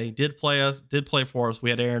Holiday did play for us.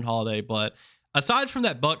 We had Aaron Holiday. But aside from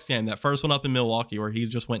that Bucks game, that first one up in Milwaukee where he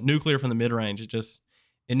just went nuclear from the mid-range, it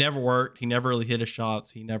never worked. He never really hit his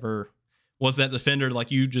shots. He never was that defender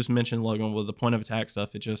like you just mentioned, Logan, with the point of attack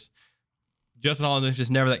stuff. Justin Holland's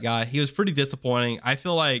just never that guy. He was pretty disappointing. I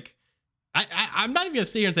feel like I'm not even going to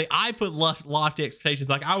sit here and say I put lofty expectations.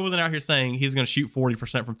 Like, I wasn't out here saying he's going to shoot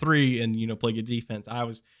 40% from three and, play good defense. I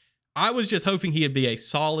was just hoping he'd be a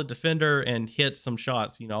solid defender and hit some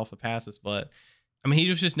shots, off the passes. But, I mean, he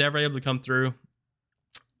was just never able to come through.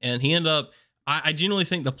 And he ended up, I genuinely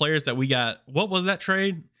think the players that we got, what was that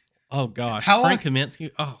trade? Oh, gosh. Frank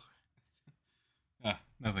Kaminsky. Oh.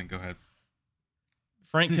 Nothing. Go ahead.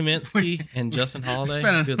 Frank Kaminsky and Justin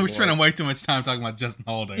Holiday. We're spending way too much time talking about Justin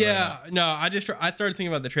Holiday. Yeah, right, no, I started thinking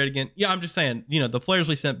about the trade again. Yeah, I'm just saying, the players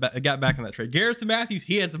we got back in that trade. Garrison Matthews,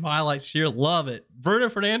 he had some highlights this year. Love it. Bruno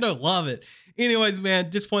Fernando, love it. Anyways,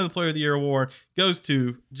 man, Disappointing Player of the Year award goes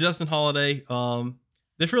to Justin Holiday.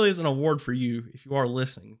 This really is an award for you if you are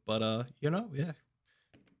listening, but yeah,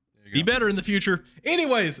 be better in the future.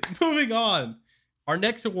 Anyways, moving on. Our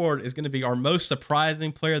next award is going to be our Most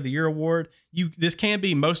Surprising Player of the Year award. This can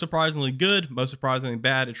be most surprisingly good, most surprisingly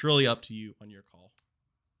bad. It's really up to you on your call.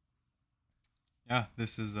 Yeah,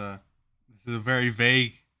 this is a very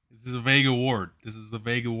vague. This is a vague award. This is the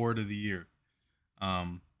vague award of the year.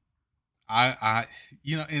 And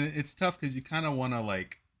it's tough because you kind of want to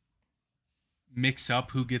like mix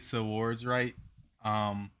up who gets the awards, right?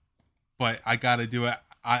 But I got to do it.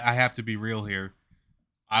 I have to be real here.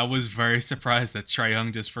 I was very surprised that Trae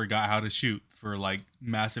Young just forgot how to shoot for like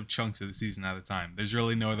massive chunks of the season at a time. There's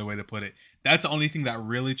really no other way to put it. That's the only thing that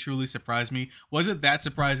really truly surprised me. Was it that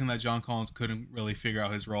surprising that John Collins couldn't really figure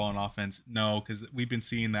out his role on offense? No, because we've been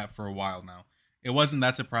seeing that for a while now. It wasn't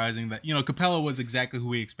that surprising that, Capella was exactly who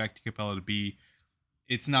we expected Capella to be.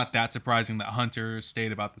 It's not that surprising that Hunter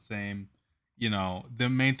stayed about the same. The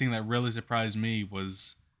main thing that really surprised me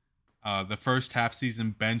was the first half season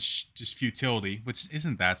bench just futility, which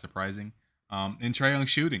isn't that surprising, and Trae Young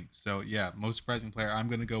shooting. So yeah, most surprising player. I'm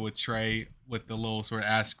gonna go with Trae with the little sort of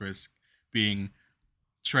asterisk being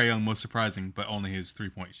Trae Young most surprising, but only his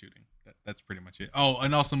 3-point shooting. That's pretty much it. Oh,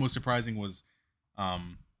 and also most surprising was, I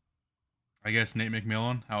guess Nate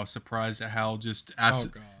McMillan. I was surprised at how just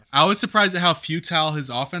I was surprised at how futile his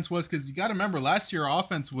offense was, because you got to remember last year our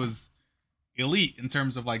offense was elite in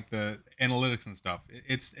terms of like the analytics and stuff.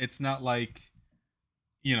 It's not like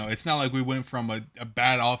it's not like we went from a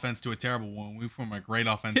bad offense to a terrible one. We went from a great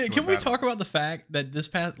offense to a bad one. Can we talk about the fact that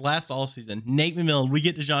this last all season, Nate McMillan, we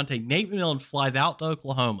get DeJounte, Nate McMillan flies out to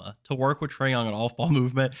Oklahoma to work with Trae Young on off-ball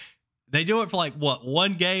movement. They do it for like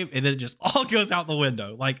one game, and then it just all goes out the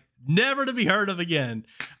window, like never to be heard of again.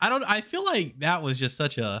 I feel like that was just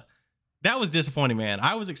that was disappointing, man.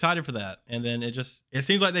 I was excited for that. And then it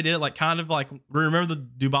seems like they did it like kind of like, remember the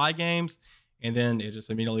Dubai games? And then it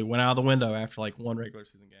just immediately went out of the window after like one regular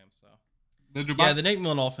season game. So the Nate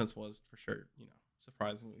McMillan offense was for sure,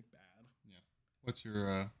 surprisingly bad. Yeah. What's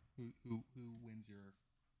your, who wins your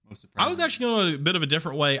most surprising? I was actually going a bit of a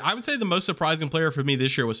different way. I would say the most surprising player for me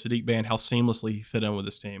this year was Sadiq Bey, how seamlessly he fit in with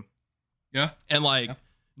this team. Yeah. And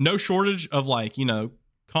no shortage of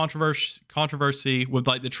controversy with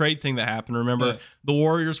like the trade thing that happened. Remember, the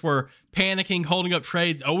Warriors were panicking, holding up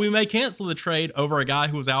trades. Oh, we may cancel the trade over a guy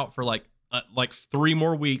who was out for like 3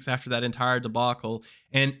 more weeks after that entire debacle.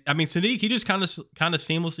 And I mean, Sadiq, he just kind of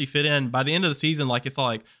seamlessly fit in by the end of the season. Like, it's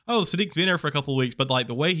like, oh, Sadiq's been there for a couple of weeks, but like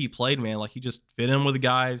the way he played, man, like he just fit in with the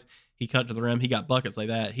guys. He cut to the rim. He got buckets like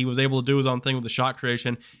that. He was able to do his own thing with the shot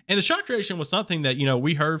creation. And the shot creation was something that,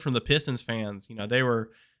 we heard from the Pistons fans. They were,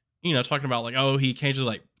 talking about like, oh, he occasionally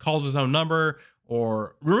like calls his own number,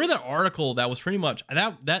 or remember that article that was pretty much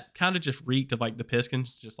that kind of just reeked of like the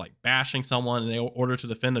Pistons just like bashing someone in order to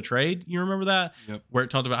defend a trade. You remember that? Yep. Where it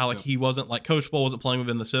talked about how like he wasn't like Coach Bull wasn't playing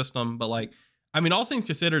within the system, but like, I mean, all things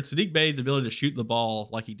considered, Sadiq Bey's ability to shoot the ball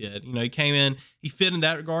like he did, he came in, he fit in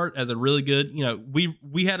that regard as a really good,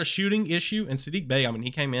 we had a shooting issue, and Sadiq Bey, I mean,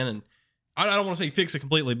 he came in and I don't want to say he fixed it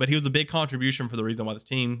completely, but he was a big contribution for the reason why this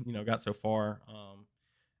team, got so far.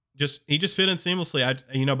 he just fit in seamlessly. By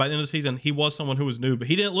the end of the season, he was someone who was new, but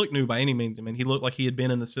he didn't look new by any means. I mean, he looked like he had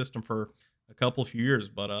been in the system for a few years.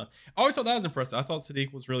 But I always thought that was impressive. I thought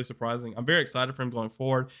Sadiq was really surprising. I'm very excited for him going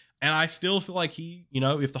forward, and I still feel like he,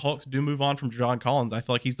 if the Hawks do move on from John Collins, I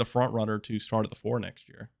feel like he's the front runner to start at the 4 next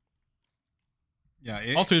year.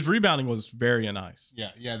 Yeah. Also, his rebounding was very nice.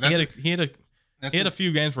 Yeah. He had a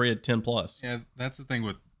few games where he had 10 plus. Yeah, that's the thing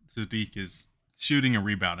with Sadiq is shooting and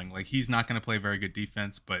rebounding. Like, he's not going to play very good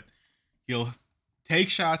defense, but he'll take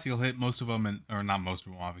shots. He'll hit most of them, or not most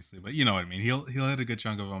of them, obviously, but you know what I mean. He'll hit a good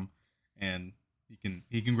chunk of them, and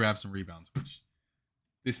he can grab some rebounds, which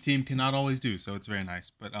this team cannot always do. So it's very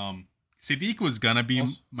nice. But Sadiq was gonna be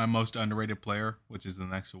my most underrated player, which is the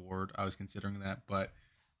next award. I was considering that, but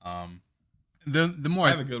the more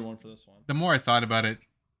I have a good one for this one. The more I thought about it,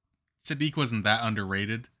 Sadiq wasn't that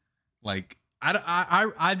underrated. Like,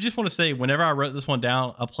 I just want to say, whenever I wrote this one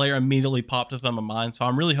down, a player immediately popped up in my mind. So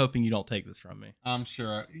I'm really hoping you don't take this from me. I'm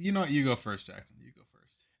sure. You know what? You go first, Jackson. You go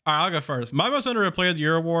first. All right, I'll go first. My most underrated player of the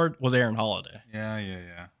year award was Aaron Holiday.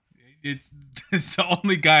 Yeah. It's the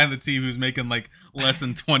only guy on the team who's making like less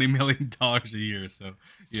than $20 million a year. So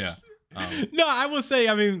yeah. No, I will say,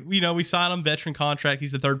 I mean, we signed him veteran contract.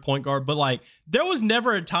 He's the third point guard, but like, there was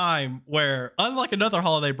never a time where, unlike another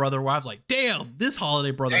Holiday brother, where I was like, damn, this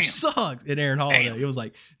Holiday brother sucks. And Aaron Holiday, it was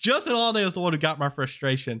like, Justin Holiday was the one who got my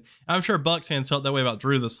frustration. I'm sure Bucks fans felt that way about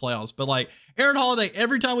Drew this playoffs, but like, Aaron Holiday,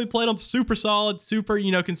 every time we played him, super solid, super,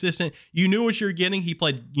 consistent. You knew what you were getting. He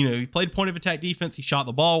played point of attack defense. He shot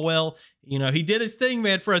the ball well. He did his thing,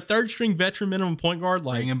 man. For a third string veteran minimum point guard,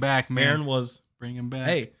 like, bring him back, man. Aaron was, bring him back.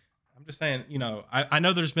 Hey, I'm just saying, I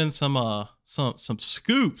know there's been some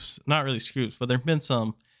scoops, not really scoops, but there've been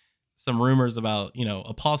some rumors about,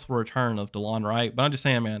 a possible return of DeLon Wright. But I'm just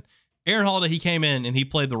saying, man, Aaron Holiday, he came in and he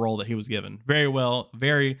played the role that he was given very well,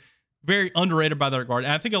 very, very underrated by their guard.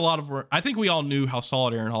 And I think we all knew how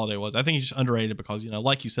solid Aaron Holiday was. I think he's just underrated because,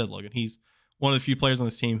 like you said, Logan, he's one of the few players on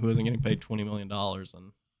this team who isn't getting paid $20 million.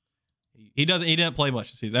 And he didn't play much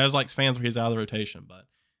this season. That was like spans where he's out of the rotation, but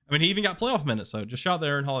I mean, he even got playoff minutes, so just shout out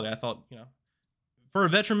there Aaron Holiday. I thought, for a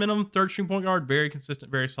veteran minimum, third string point guard, very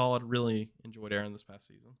consistent, very solid. Really enjoyed Aaron this past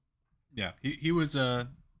season. Yeah, he was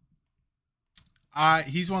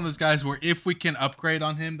he's one of those guys where if we can upgrade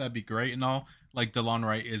on him, that'd be great and all. Like, DeLon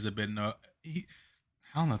Wright is a bit I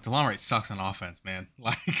don't know, DeLon Wright sucks on offense, man.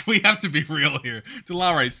 Like, we have to be real here.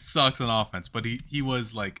 DeLon Wright sucks on offense, but he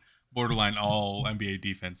was like borderline all NBA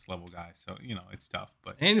defense level guy. So, it's tough.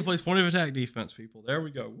 But and he plays point of attack defense, people. There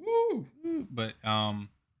we go. Woo! But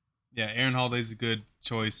yeah, Aaron Holiday's a good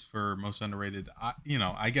choice for most underrated.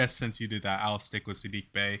 I guess since you did that, I'll stick with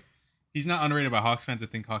Sadiq Bey. He's not underrated by Hawks fans. I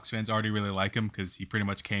think Hawks fans already really like him because he pretty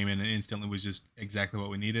much came in and instantly was just exactly what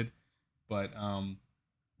we needed. But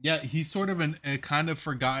yeah, he's sort of a kind of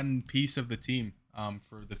forgotten piece of the team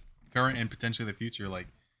for the current and potentially the future. Like,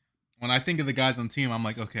 when I think of the guys on the team, I'm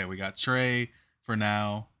like, okay, we got Trey for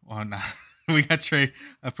now. Well, no, we got Trey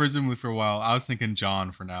presumably for a while. I was thinking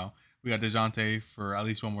John for now. We got DeJounte for at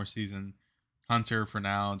least one more season. Hunter for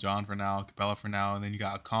now. John for now. Capella for now. And then you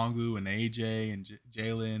got Kongu and AJ and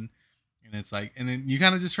Jalen. And it's like, and then you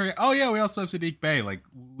kind of just forget, oh yeah, we also have Sadiq Bey. Like,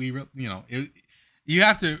 you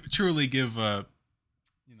have to truly give,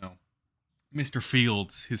 Mr.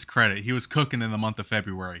 Fields his credit. He was cooking in the month of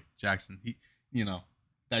February, Jackson.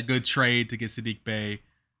 That good trade to get Sadiq Bey,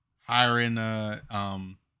 hiring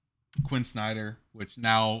Quinn Snyder, which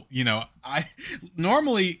now, I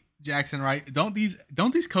normally, Jackson, right? Don't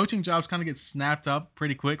these coaching jobs kind of get snapped up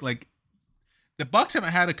pretty quick? Like, the Bucks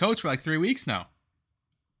haven't had a coach for like 3 weeks now.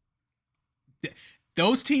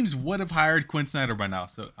 Those teams would have hired Quinn Snyder by now.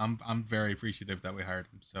 So I'm very appreciative that we hired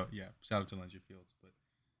him. So yeah, shout out to Landry Fields. But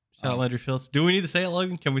shout out Landry Fields. Do we need to say it,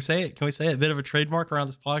 Logan? Can we say it? A bit of a trademark around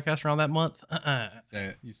this podcast around that month? Say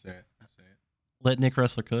it. You say it. Let Nick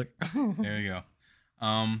Wrestler cook. There you go.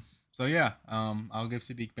 So yeah, I'll give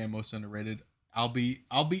Sadiq Bey most underrated. I'll be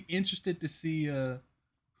interested to see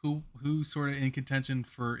who's sort of in contention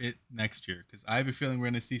for it next year, because I have a feeling we're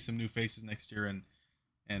going to see some new faces next year and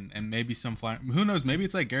maybe some fly. Who knows? Maybe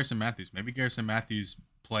it's like Garrison Matthews. Maybe Garrison Matthews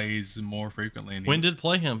plays more frequently. And Quinn did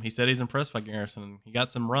play him. He said he's impressed by Garrison, and he got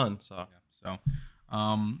some run. So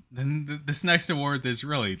yeah, then this next award, there's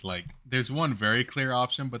one very clear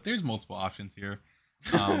option, but there's multiple options here.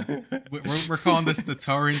 We're calling this the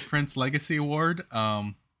Taurean Prince Legacy Award.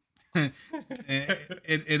 It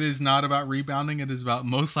is not about rebounding. It is about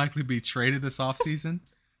most likely be traded this offseason.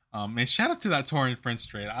 And shout out to that Taurean Prince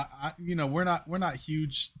trade. We're not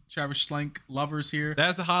huge Travis Schlenk lovers here.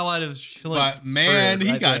 That's the highlight of Schlenk's But man,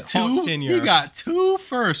 career, he got two. He got 2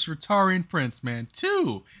 firsts for Taurean Prince, man,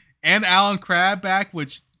 2, and Alan Crabb back,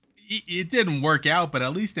 which it didn't work out, but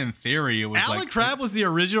at least in theory, it was Alan like Crabb was the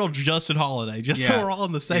original Justin Holiday, just so Yeah. we're all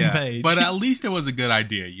on the same yeah, page. But at least it was a good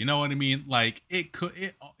idea. You know what I mean? Like it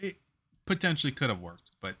potentially could have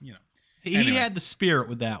worked, but you know. he anyway. had the spirit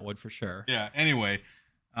with that one for sure. Yeah. Anyway,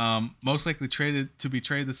 most likely to be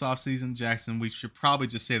traded this offseason, Jackson. We should probably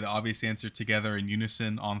just say the obvious answer together in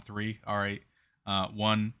unison on 3. All right.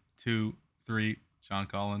 1, 2, 3. John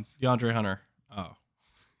Collins. DeAndre Hunter. Oh.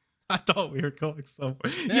 I thought we were going somewhere.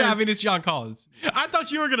 Yeah, Yes. I mean, it's John Collins. I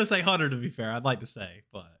thought you were going to say Hunter, to be fair. I'd like to say,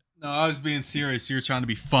 but. No, I was being serious. You're trying to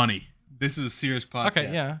be funny. This is a serious podcast.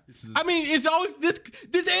 Okay, yeah. This is I mean, it's always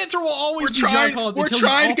this answer will always we're be John Collins. we're until he's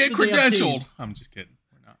trying to off get the damn team. credentialed. I'm just kidding.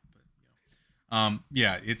 We're not. But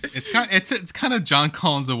yeah, it's kind of John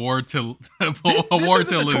Collins award to award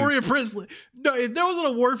to lose. Torian Prince. No, if there was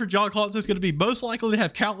an award for John Collins, it's going to be most likely to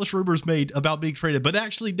have countless rumors made about being traded, but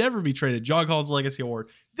actually never be traded. John Collins Legacy Award.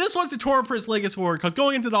 This one's the Torian Prince Legacy Award because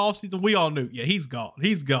going into the offseason, we all knew, yeah, he's gone.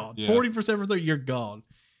 He's gone. Yeah. 40% for 30, you're gone.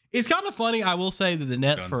 It's kind of funny, I will say, that the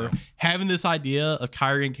Nets for Gunzo. having this idea of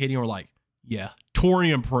Kyrie and Katie were like, yeah,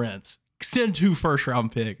 Torian Prince, send 2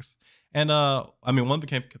 first-round picks. And, I mean, one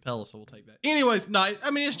became Capella, so we'll take that. Anyways, no,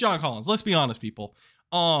 I mean, it's John Collins. Let's be honest, people.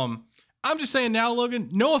 I'm just saying now, Logan,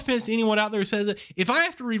 no offense to anyone out there who says it. If I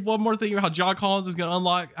have to read one more thing about how John Collins is going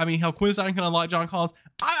to how Quinn Snyder can unlock John Collins,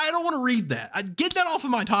 I don't want to read that. Get that off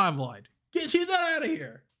of my timeline. Get that out of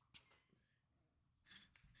here.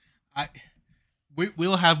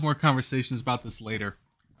 We'll have more conversations about this later,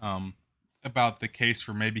 about the case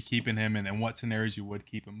for maybe keeping him and what scenarios you would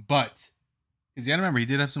keep him. But, because you got to remember, he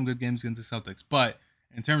did have some good games against the Celtics. But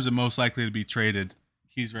in terms of most likely to be traded,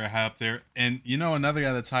 he's very high up there. And, you know, another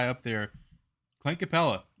guy that's high up there, Clint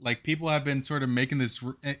Capella. Like, people have been sort of making this,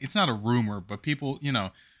 it's not a rumor, but people, you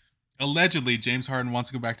know, allegedly James Harden wants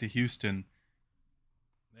to go back to Houston.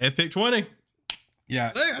 They have picked 20.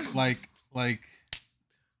 Yeah, like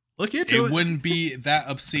Look into it wouldn't be that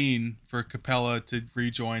obscene for Capella to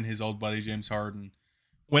rejoin his old buddy James Harden.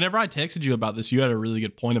 Whenever I texted you about this, you had a really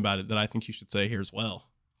good point about it that I think you should say here as well.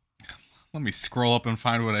 Let me scroll up and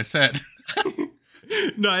find what I said.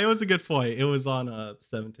 No, it was a good point. It was on the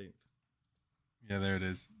 17th. Yeah, there it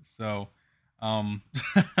is. So,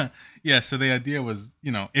 yeah, so the idea was,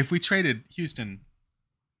 you know, if we traded Houston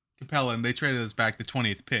Capella and they traded us back the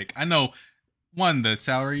 20th pick, I know, one, the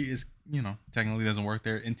salary is, you know, technically doesn't work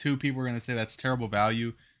there. And 2, people are going to say that's terrible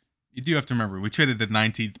value. You do have to remember, we traded the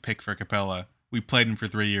 19th pick for Capella. We played him for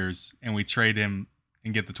 3 years and we trade him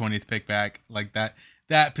and get the 20th pick back like that.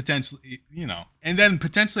 That potentially, you know, and then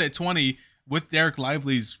potentially at 20 with Derek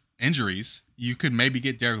Lively's injuries, you could maybe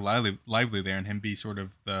get Derek Lively there and him be sort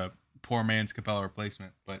of the poor man's Capella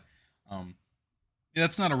replacement. But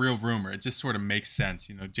that's not a real rumor. It just sort of makes sense.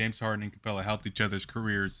 You know, James Harden and Capella helped each other's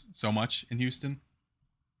careers so much in Houston.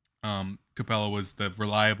 Capella was the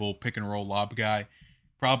reliable pick and roll lob guy.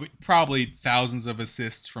 Probably thousands of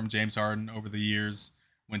assists from James Harden over the years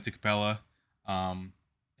went to Capella.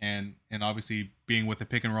 And obviously being with a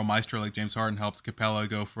pick and roll maestro like James Harden helped Capella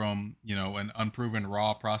go from, you know, an unproven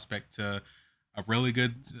raw prospect to a really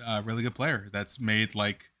good player that's made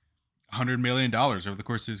like $100 million over the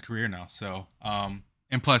course of his career now. So,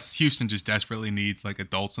 and plus Houston just desperately needs like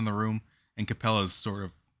adults in the room, and Capella's sort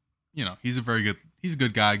of, you know, he's a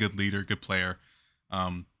good guy, good leader, good player.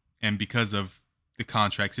 And because of the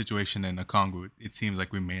contract situation in Okongwu, it seems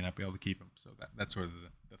like we may not be able to keep him. So that's sort of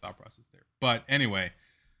the thought process there. But anyway,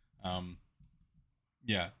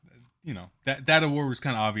 yeah, you know, that award was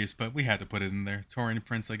kind of obvious, but we had to put it in there. Torian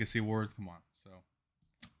Prince Legacy Award. Come on. So,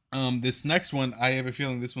 this next one, I have a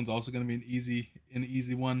feeling this one's also going to be an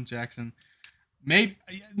easy one, Jackson. Maybe,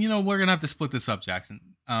 you know, we're going to have to split this up, Jackson.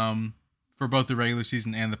 For both the regular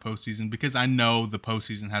season and the postseason, because I know the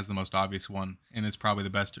postseason has the most obvious one, and it's probably the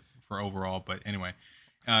best for overall. But anyway,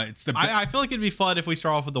 it's the. I feel like it'd be fun if we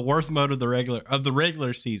start off with the worst mode of the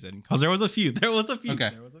regular season, because there was a few. Okay.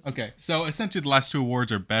 Okay. So essentially, the last 2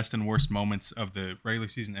 awards are best and worst moments of the regular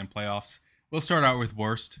season and playoffs. We'll start out with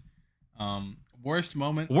worst. Worst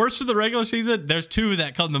moment. Worst of the regular season. There's 2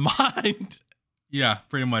 that come to mind. Yeah,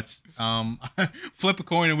 pretty much. Flip a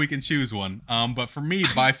coin and we can choose one. But for me,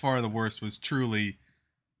 by far the worst was truly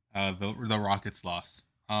the Rockets loss.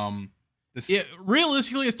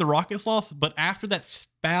 Realistically, it's the Rockets loss. But after that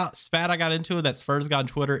spat I got into it, that Spurs got on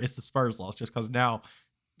Twitter, it's the Spurs loss. Just because now,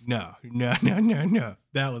 no,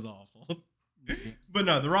 that was awful. But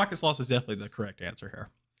no, the Rockets loss is definitely the correct answer here.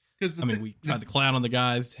 Because we tried the clown on the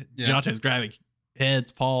guys. Yeah. DeJounte's grabbing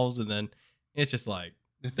heads, paws, and then it's just like.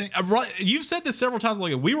 The thing, you've said this several times.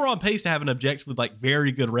 Like, we were on pace to have an objectively like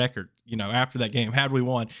very good record, you know, after that game had we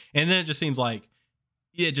won, and then it just seems like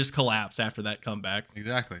it just collapsed after that comeback.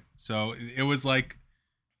 Exactly. So it was like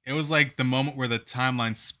the moment where the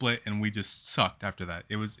timeline split and we just sucked after that.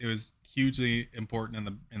 It was hugely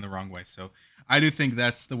important in the wrong way. So I do think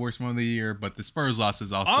that's the worst moment of the year, but the Spurs loss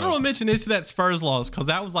is also Honorable mention is to that Spurs loss because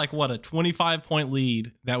that was like what a 25-point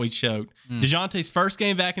lead that we choked. DeJounte's first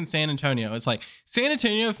game back in San Antonio. It's like San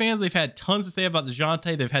Antonio fans, they've had tons to say about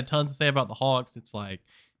DeJounte. They've had tons to say about the Hawks. It's like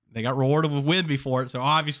they got rewarded with win before it. So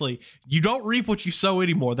obviously you don't reap what you sow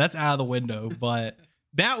anymore. That's out of the window. But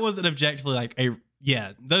that wasn't objectively like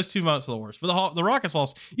those 2 months are the worst. But the Rockets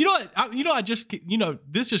lost.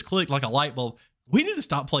 This just clicked like a light bulb. We need to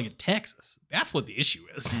stop playing in Texas. That's what the issue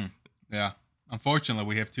is. Yeah. Unfortunately,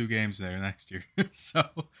 we have 2 games there next year. So,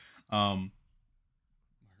 or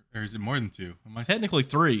is it more than 2? Technically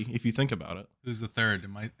 3 if you think about it. Who's the third?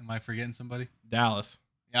 Am I forgetting somebody? Dallas.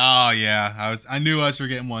 Oh yeah, I knew us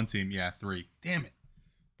forgetting 1 team. Yeah, 3. Damn it.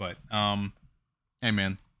 But hey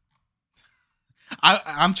man,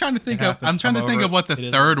 I'm trying to think of what the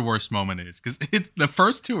third worst moment is because the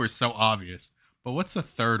first 2 are so obvious. But what's the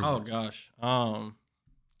third worst? Oh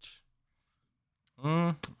gosh.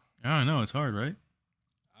 Yeah, I know it's hard, right?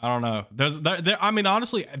 I don't know.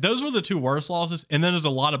 Honestly, those were the 2 worst losses, and then there's a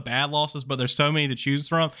lot of bad losses, but there's so many to choose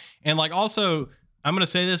from. And like, also, I'm gonna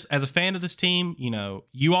say this as a fan of this team,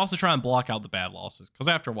 you also try and block out the bad losses because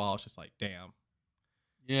after a while, it's just like, damn.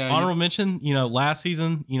 Yeah. Honorable mention, last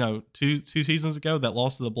season, 2 seasons ago, that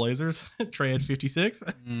loss to the Blazers, Trey had 56.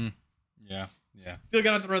 Yeah. Still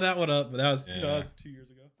gotta throw that one up, but that was, that was 2 years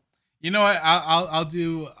ago. You know what? I'll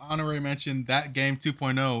do honorary mention that game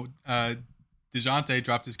 2.0. DeJounte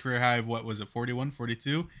dropped his career high of what was it, 41,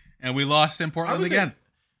 42, and we lost in Portland again.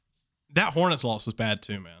 That Hornets loss was bad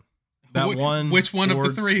too, man. Which one of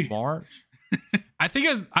the 3? March. I think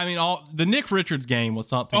the Nick Richards game was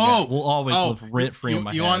something that will always live rent free in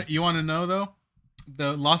my head. You want to know though?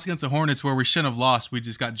 The loss against the Hornets where we shouldn't have lost, we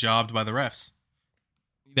just got jobbed by the refs.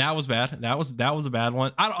 That was bad. That was a bad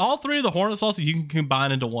one. All 3 of the Hornets losses you can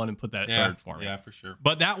combine into one and put that third for me. Yeah, for sure.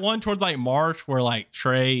 But that one towards like March where like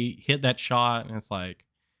Trey hit that shot and it's like,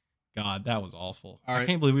 God, that was awful. I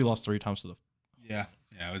can't believe we lost 3 times to the. Yeah,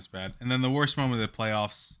 it was bad. And then the worst moment of the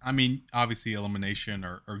playoffs. I mean, obviously elimination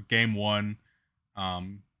or game 1.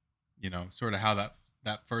 Sort of how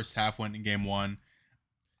that first half went in game 1.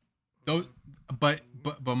 Those, but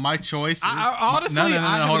my choice. Honestly,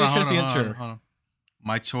 hold on.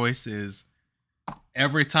 My choice is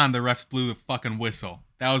every time the refs blew the fucking whistle.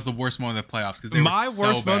 That was the worst moment of the playoffs because my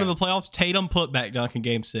worst moment of the playoffs. Tatum put back dunk in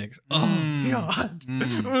game 6. Oh God!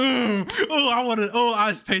 I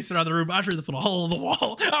was pacing around the room. I tried to put a hole in the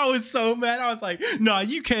wall. I was so mad. I was like, "No,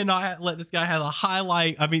 you cannot let this guy have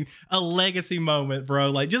a legacy moment, bro.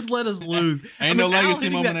 Like, just let us lose." Ain't no legacy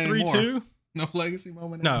moment anymore. 3-2. No legacy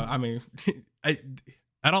moment. No, I mean, I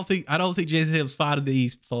don't think Jason Tatum's fighting the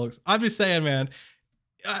East, folks. I'm just saying, man.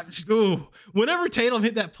 Whenever Tatum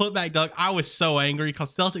hit that putback dunk, I was so angry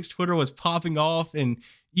because Celtics Twitter was popping off, and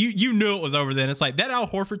you knew it was over then. It's like that Al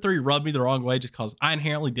Horford 3 rubbed me the wrong way just because I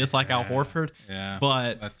inherently dislike Al Horford. Yeah,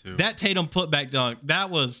 but that Tatum putback dunk,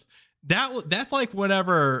 that's like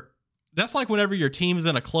whenever your team is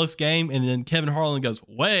in a close game and then Kevin Harlan goes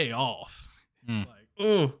way off. Like,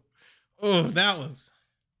 that was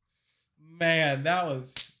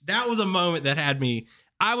a moment that had me.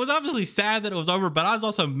 I was obviously sad that it was over, but I was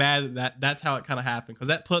also mad that that's how it kind of happened because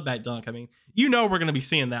that putback dunk, I mean, we're going to be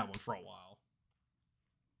seeing that one for a while.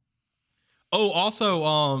 Oh,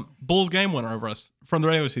 also, Bulls game winner over us from the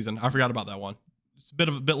regular season. I forgot about that one. It's a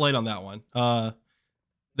bit late on that one.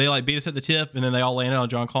 They like beat us at the tip, and then they all landed on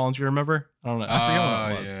John Collins. You remember? I don't know. I forget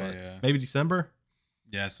when it was, but maybe December.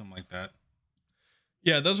 Yeah, something like that.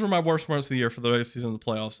 Yeah, those were my worst moments of the year for the regular season of the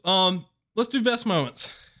playoffs. Let's do best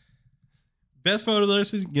moments. Best moment of the regular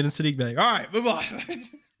season, get in Sadiq Bey. All right, move on.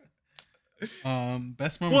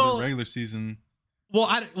 Best moment of the regular season. Well,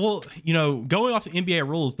 going off the NBA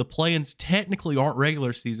rules, the play-ins technically aren't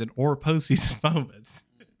regular season or postseason moments.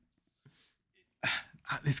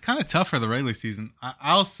 It's kind of tough for the regular season.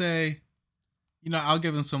 I'll say, I'll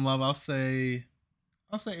give him some love. I'll say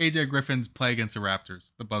AJ Griffin's play against the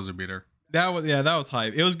Raptors, the buzzer beater. That was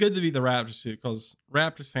hype. It was good to beat the Raptors too, because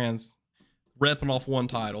Raptors fans repping off one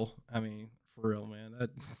title. I mean, for real, man.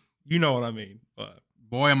 You know what I mean. But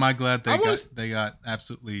boy, am I glad they got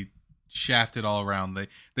absolutely shafted all around.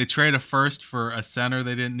 They traded a first for a center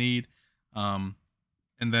they didn't need, and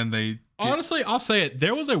then honestly, I'll say it.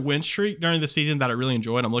 There was a win streak during the season that I really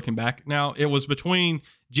enjoyed. I'm looking back now. It was between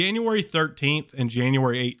January 13th and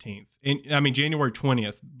January 18th. January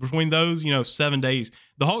 20th. Between those, 7 days,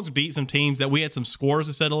 the Hawks beat some teams that we had some scores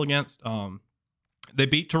to settle against. They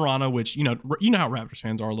beat Toronto, which, you know how Raptors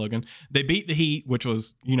fans are, Logan. They beat the Heat, which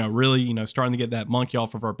was, really, starting to get that monkey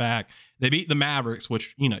off of our back. They beat the Mavericks,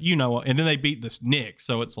 which, and then they beat the Knicks.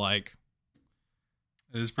 So it's like,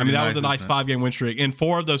 that was a nice 5-game win streak. And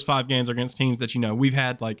 4 of those 5 games are against teams that, we've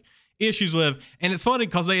had like issues with. And it's funny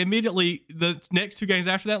because they immediately, the next 2 games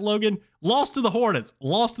after that, Logan, lost to the Hornets,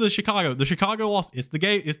 lost to the Chicago. The Chicago lost. It's the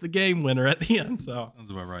game winner at the end. So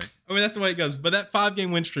sounds about right. That's the way it goes. But that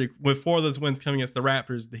 5-game win streak with 4 of those wins coming against the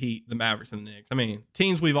Raptors, the Heat, the Mavericks, and the Knicks.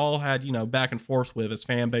 Teams we've all had, back and forth with as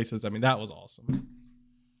fan bases. That was awesome.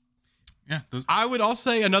 Yeah. I would also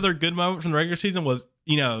say another good moment from the regular season was,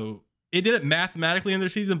 it didn't mathematically end their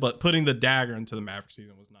season, but putting the dagger into the Maverick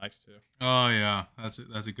season was nice too. Oh yeah, that's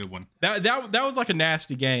a good one. That was like a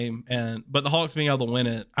nasty game, but the Hawks being able to win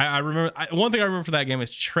it. I remember one thing I remember for that game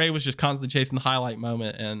is Trey was just constantly chasing the highlight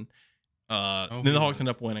moment, and then the Hawks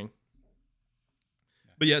ended up winning.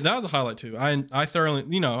 But yeah, that was a highlight too. I thoroughly,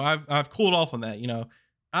 I've cooled off on that.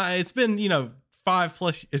 It's been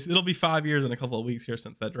 5+. It'll be 5 years in a couple of weeks here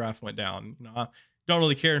since that draft went down. I don't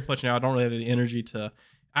really care much now. I don't really have the energy to.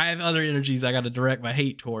 I have other energies I got to direct my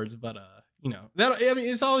hate towards, but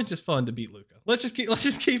it's always just fun to beat Luka. Let's just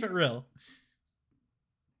keep it real.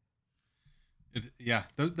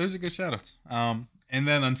 Those are good shoutouts. And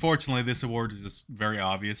then unfortunately, this award is just very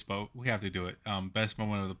obvious, but we have to do it. Best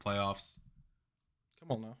moment of the playoffs.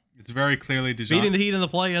 Come on now. It's very clearly DeJounte. Beating the Heat in the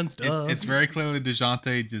play-ins. It's very clearly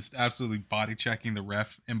DeJounte just absolutely body checking the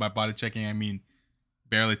ref, and by body checking I mean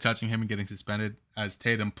barely touching him and getting suspended as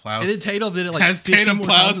Tatum plows. And then Tatum did it like as Tatum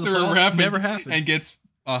plows through a ref never happened. And gets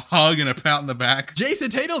a hug and a pat in the back. Jason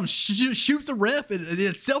Tatum shoots a ref and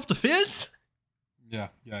it's self-defense. Yeah,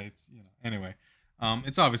 it's anyway.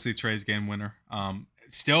 It's obviously Trey's game winner.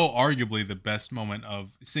 Still arguably the best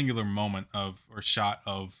singular moment or shot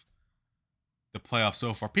of the playoffs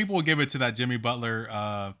so far. People will give it to that Jimmy Butler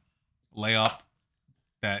layup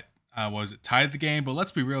that tied the game, but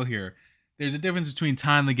let's be real here. There's a difference between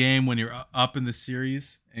tying the game when you're up in the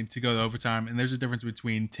series and to go to overtime, and there's a difference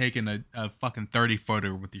between taking a fucking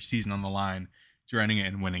 30-footer with your season on the line, draining it,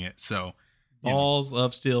 and winning it. So, balls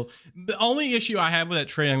of steel. The only issue I have with that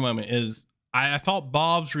Trae Young moment is I thought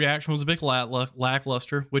Bob's reaction was a bit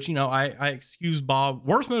lackluster, which, I excuse Bob.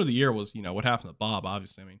 Worst moment of the year was, what happened to Bob,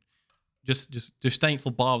 obviously. Just thankful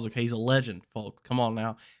Bob's okay. He's a legend, folks. Come on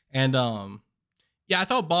now. And, I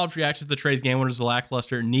thought Bob's reaction to the Trey's game winners was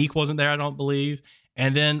lackluster. Neek wasn't there, I don't believe.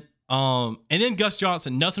 And then Gus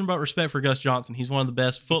Johnson, nothing but respect for Gus Johnson. He's one of the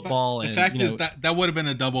best football. The fact is that would have been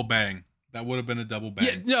a double bang. That would have been a double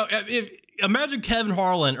bang. Yeah, imagine Kevin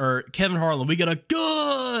Harlan. We get a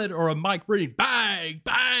good or a Mike Brady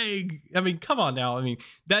bang. Come on now.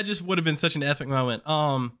 That just would have been such an epic moment.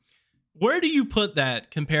 Where do you put that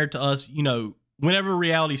compared to us? Whenever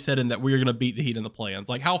reality set in that we were going to beat the Heat in the play-ins,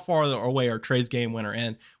 like how far away are Trey's game winner?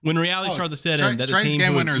 And when reality started to set in, that Trey's the team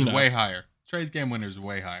game winner is way higher. Trey's game winner is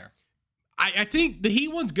way higher. I think the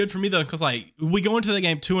Heat one's good for me though, because we go into the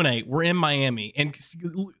game 2-8, we're in Miami, and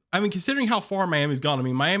considering how far Miami's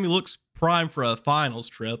gone, Miami looks prime for a finals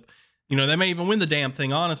trip. They may even win the damn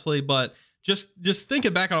thing, honestly. But just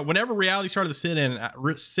thinking back on it, whenever reality started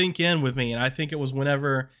to sink in with me, and I think it was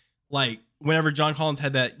whenever John Collins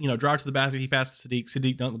had that, drive to the basket, he passed to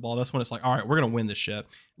Sadiq dunked the ball. That's when it's like, all right, we're going to win this shit.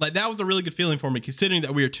 That was a really good feeling for me, considering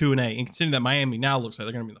that we are 2-8 and considering that Miami now looks like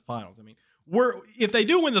they're going to be in the finals. If they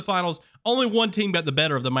do win the finals, only one team got the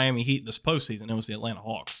better of the Miami Heat this postseason. It was the Atlanta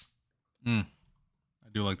Hawks. I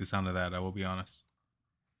do like the sound of that. I will be honest.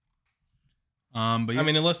 But yeah.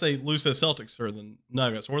 Unless they lose to the Celtics or the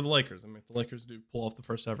Nuggets or the Lakers. If the Lakers do pull off the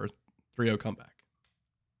first ever 3-0 comeback.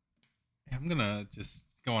 I'm going to just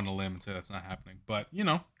go on a limb and say that's not happening. But,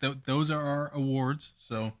 those are our awards.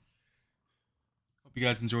 So, hope you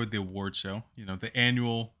guys enjoyed the award show.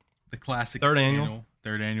 The classic third annual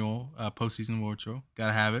postseason award show.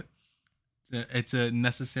 Gotta have it. It's a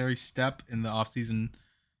necessary step in the offseason,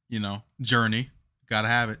 journey. Gotta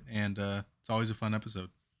have it. And it's always a fun episode.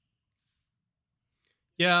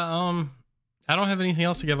 Yeah, I don't have anything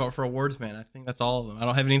else to give out for awards, man. I think that's all of them. I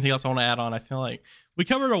don't have anything else I want to add on. I feel like we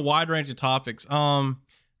covered a wide range of topics. I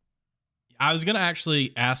was gonna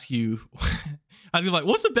actually ask you. I was like,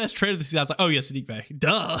 "What's the best trade of the season?" I was like, "Oh yeah, Sadiq Bey."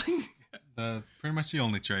 Duh. Pretty much the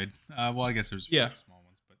only trade. Well, I guess there's small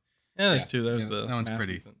ones, but there's two. There's that one's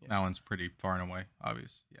pretty. Season. Yeah. That one's pretty far and away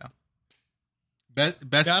obvious. Yeah.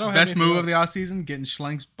 Best move of the offseason, getting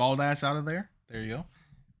Schlenk's bald ass out of there. There you go.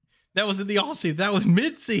 That was in the offseason. That was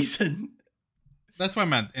mid-season. That's what I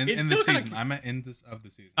meant. In the season. I meant in this of the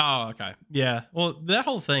season. Oh, okay. Yeah. Well, that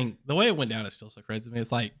whole thing, the way it went down is still so crazy to me.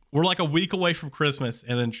 It's like we're like a week away from Christmas,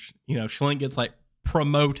 and then Schlenk gets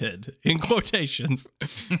promoted in quotations.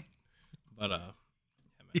 But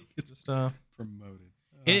just Promoted.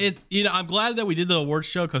 I'm glad that we did the awards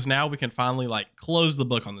show because now we can finally like close the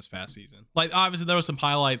book on this past season. Like obviously there was some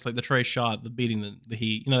highlights like the Trey shot, the beating the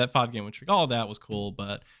Heat, that 5-game win streak, all that was cool.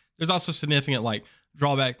 But there's also significant like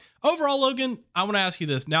drawbacks. Overall, Logan, I want to ask you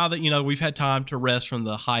this: now that we've had time to rest from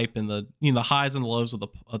the hype and the the highs and the lows of the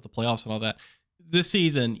playoffs and all that, this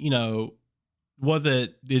season,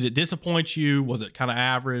 did it disappoint you? Was it kind of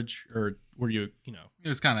average, or were you It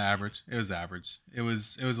was kind of average. It was average. It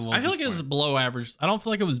was a little. I feel like it was below average. I don't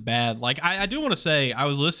feel like it was bad. Like I do want to say I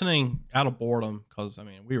was listening out of boredom because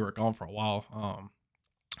we were gone for a while.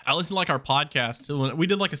 I listened to like our podcast when we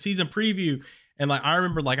did like a season preview, and like I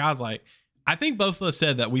remember like I was like, I think both of us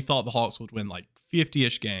said that we thought the Hawks would win like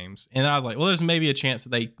 50-ish games, and I was like, well, there's maybe a chance that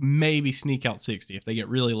they maybe sneak out 60 if they get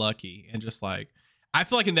really lucky, and just like I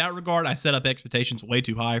feel like in that regard, I set up expectations way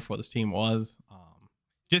too high for what this team was.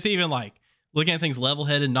 Just even like looking at things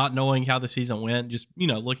level-headed, not knowing how the season went, just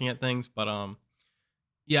looking at things. But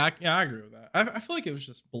yeah, I agree with that. I feel like it was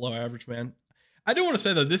just below average, man. I do want to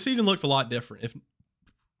say though, this season looked a lot different. If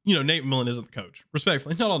Nate McMillan isn't the coach,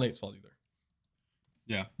 respectfully, not all Nate's fault either.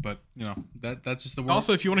 Yeah, but that's just the world.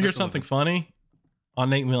 Also, if you want to hear something funny on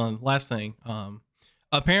Nate McMillan, last thing,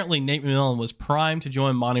 apparently Nate McMillan was primed to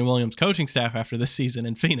join Monty Williams' coaching staff after this season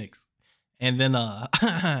in Phoenix, and then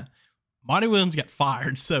Monty Williams got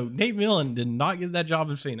fired, so Nate McMillan did not get that job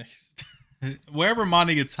in Phoenix. Wherever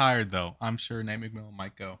Monty gets hired, though, I'm sure Nate McMillan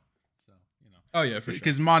might go. So Oh yeah, for sure.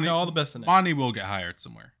 Because Monty, all the best in Monty will get hired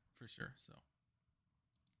somewhere for sure. So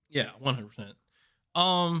yeah, 100%. Do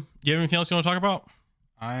you have anything else you want to talk about?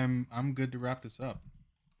 I'm good to wrap this up.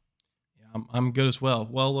 Yeah, I'm good as well.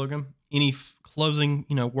 Well, Logan, any closing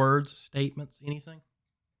words, statements, anything?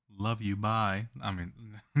 Love you. Bye.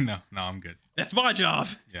 No, I'm good. That's my job.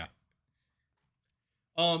 Yeah.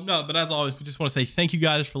 No, but as always, we just want to say thank you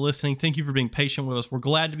guys for listening. Thank you for being patient with us. We're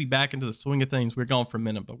glad to be back into the swing of things. We're gone for a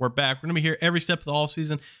minute, but we're back. We're going to be here every step of the off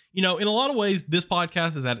season. In a lot of ways, this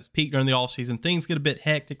podcast is at its peak during the off season. Things get a bit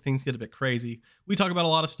hectic. Things get a bit crazy. We talk about a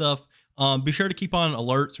lot of stuff. Be sure to keep on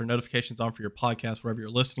alerts or notifications on for your podcast, wherever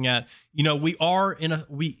you're listening at. We are in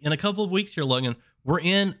a couple of weeks here, Logan.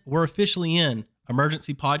 We're officially in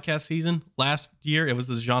emergency podcast season. Last year, it was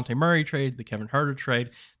the DeJounte Murray trade, the Kevin Huerter trade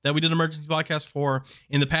that we did emergency podcast for.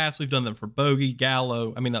 In the past, we've done them for Bogey,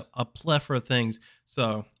 Gallo. A plethora of things.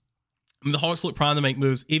 So the Hawks look primed to make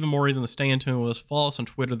moves. Even more reason to stay in tune with us. Follow us on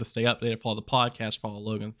Twitter to stay updated. Follow the podcast. Follow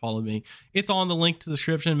Logan. Follow me. It's on the link to the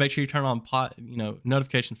description. Make sure you turn on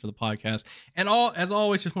notifications for the podcast. And as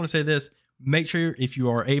always, just want to say this. Make sure if you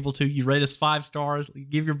are able to, you rate us 5 stars.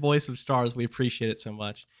 Give your boy some stars. We appreciate it so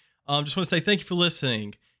much. Just want to say thank you for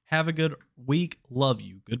listening. Have a good week. Love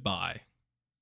you. Goodbye.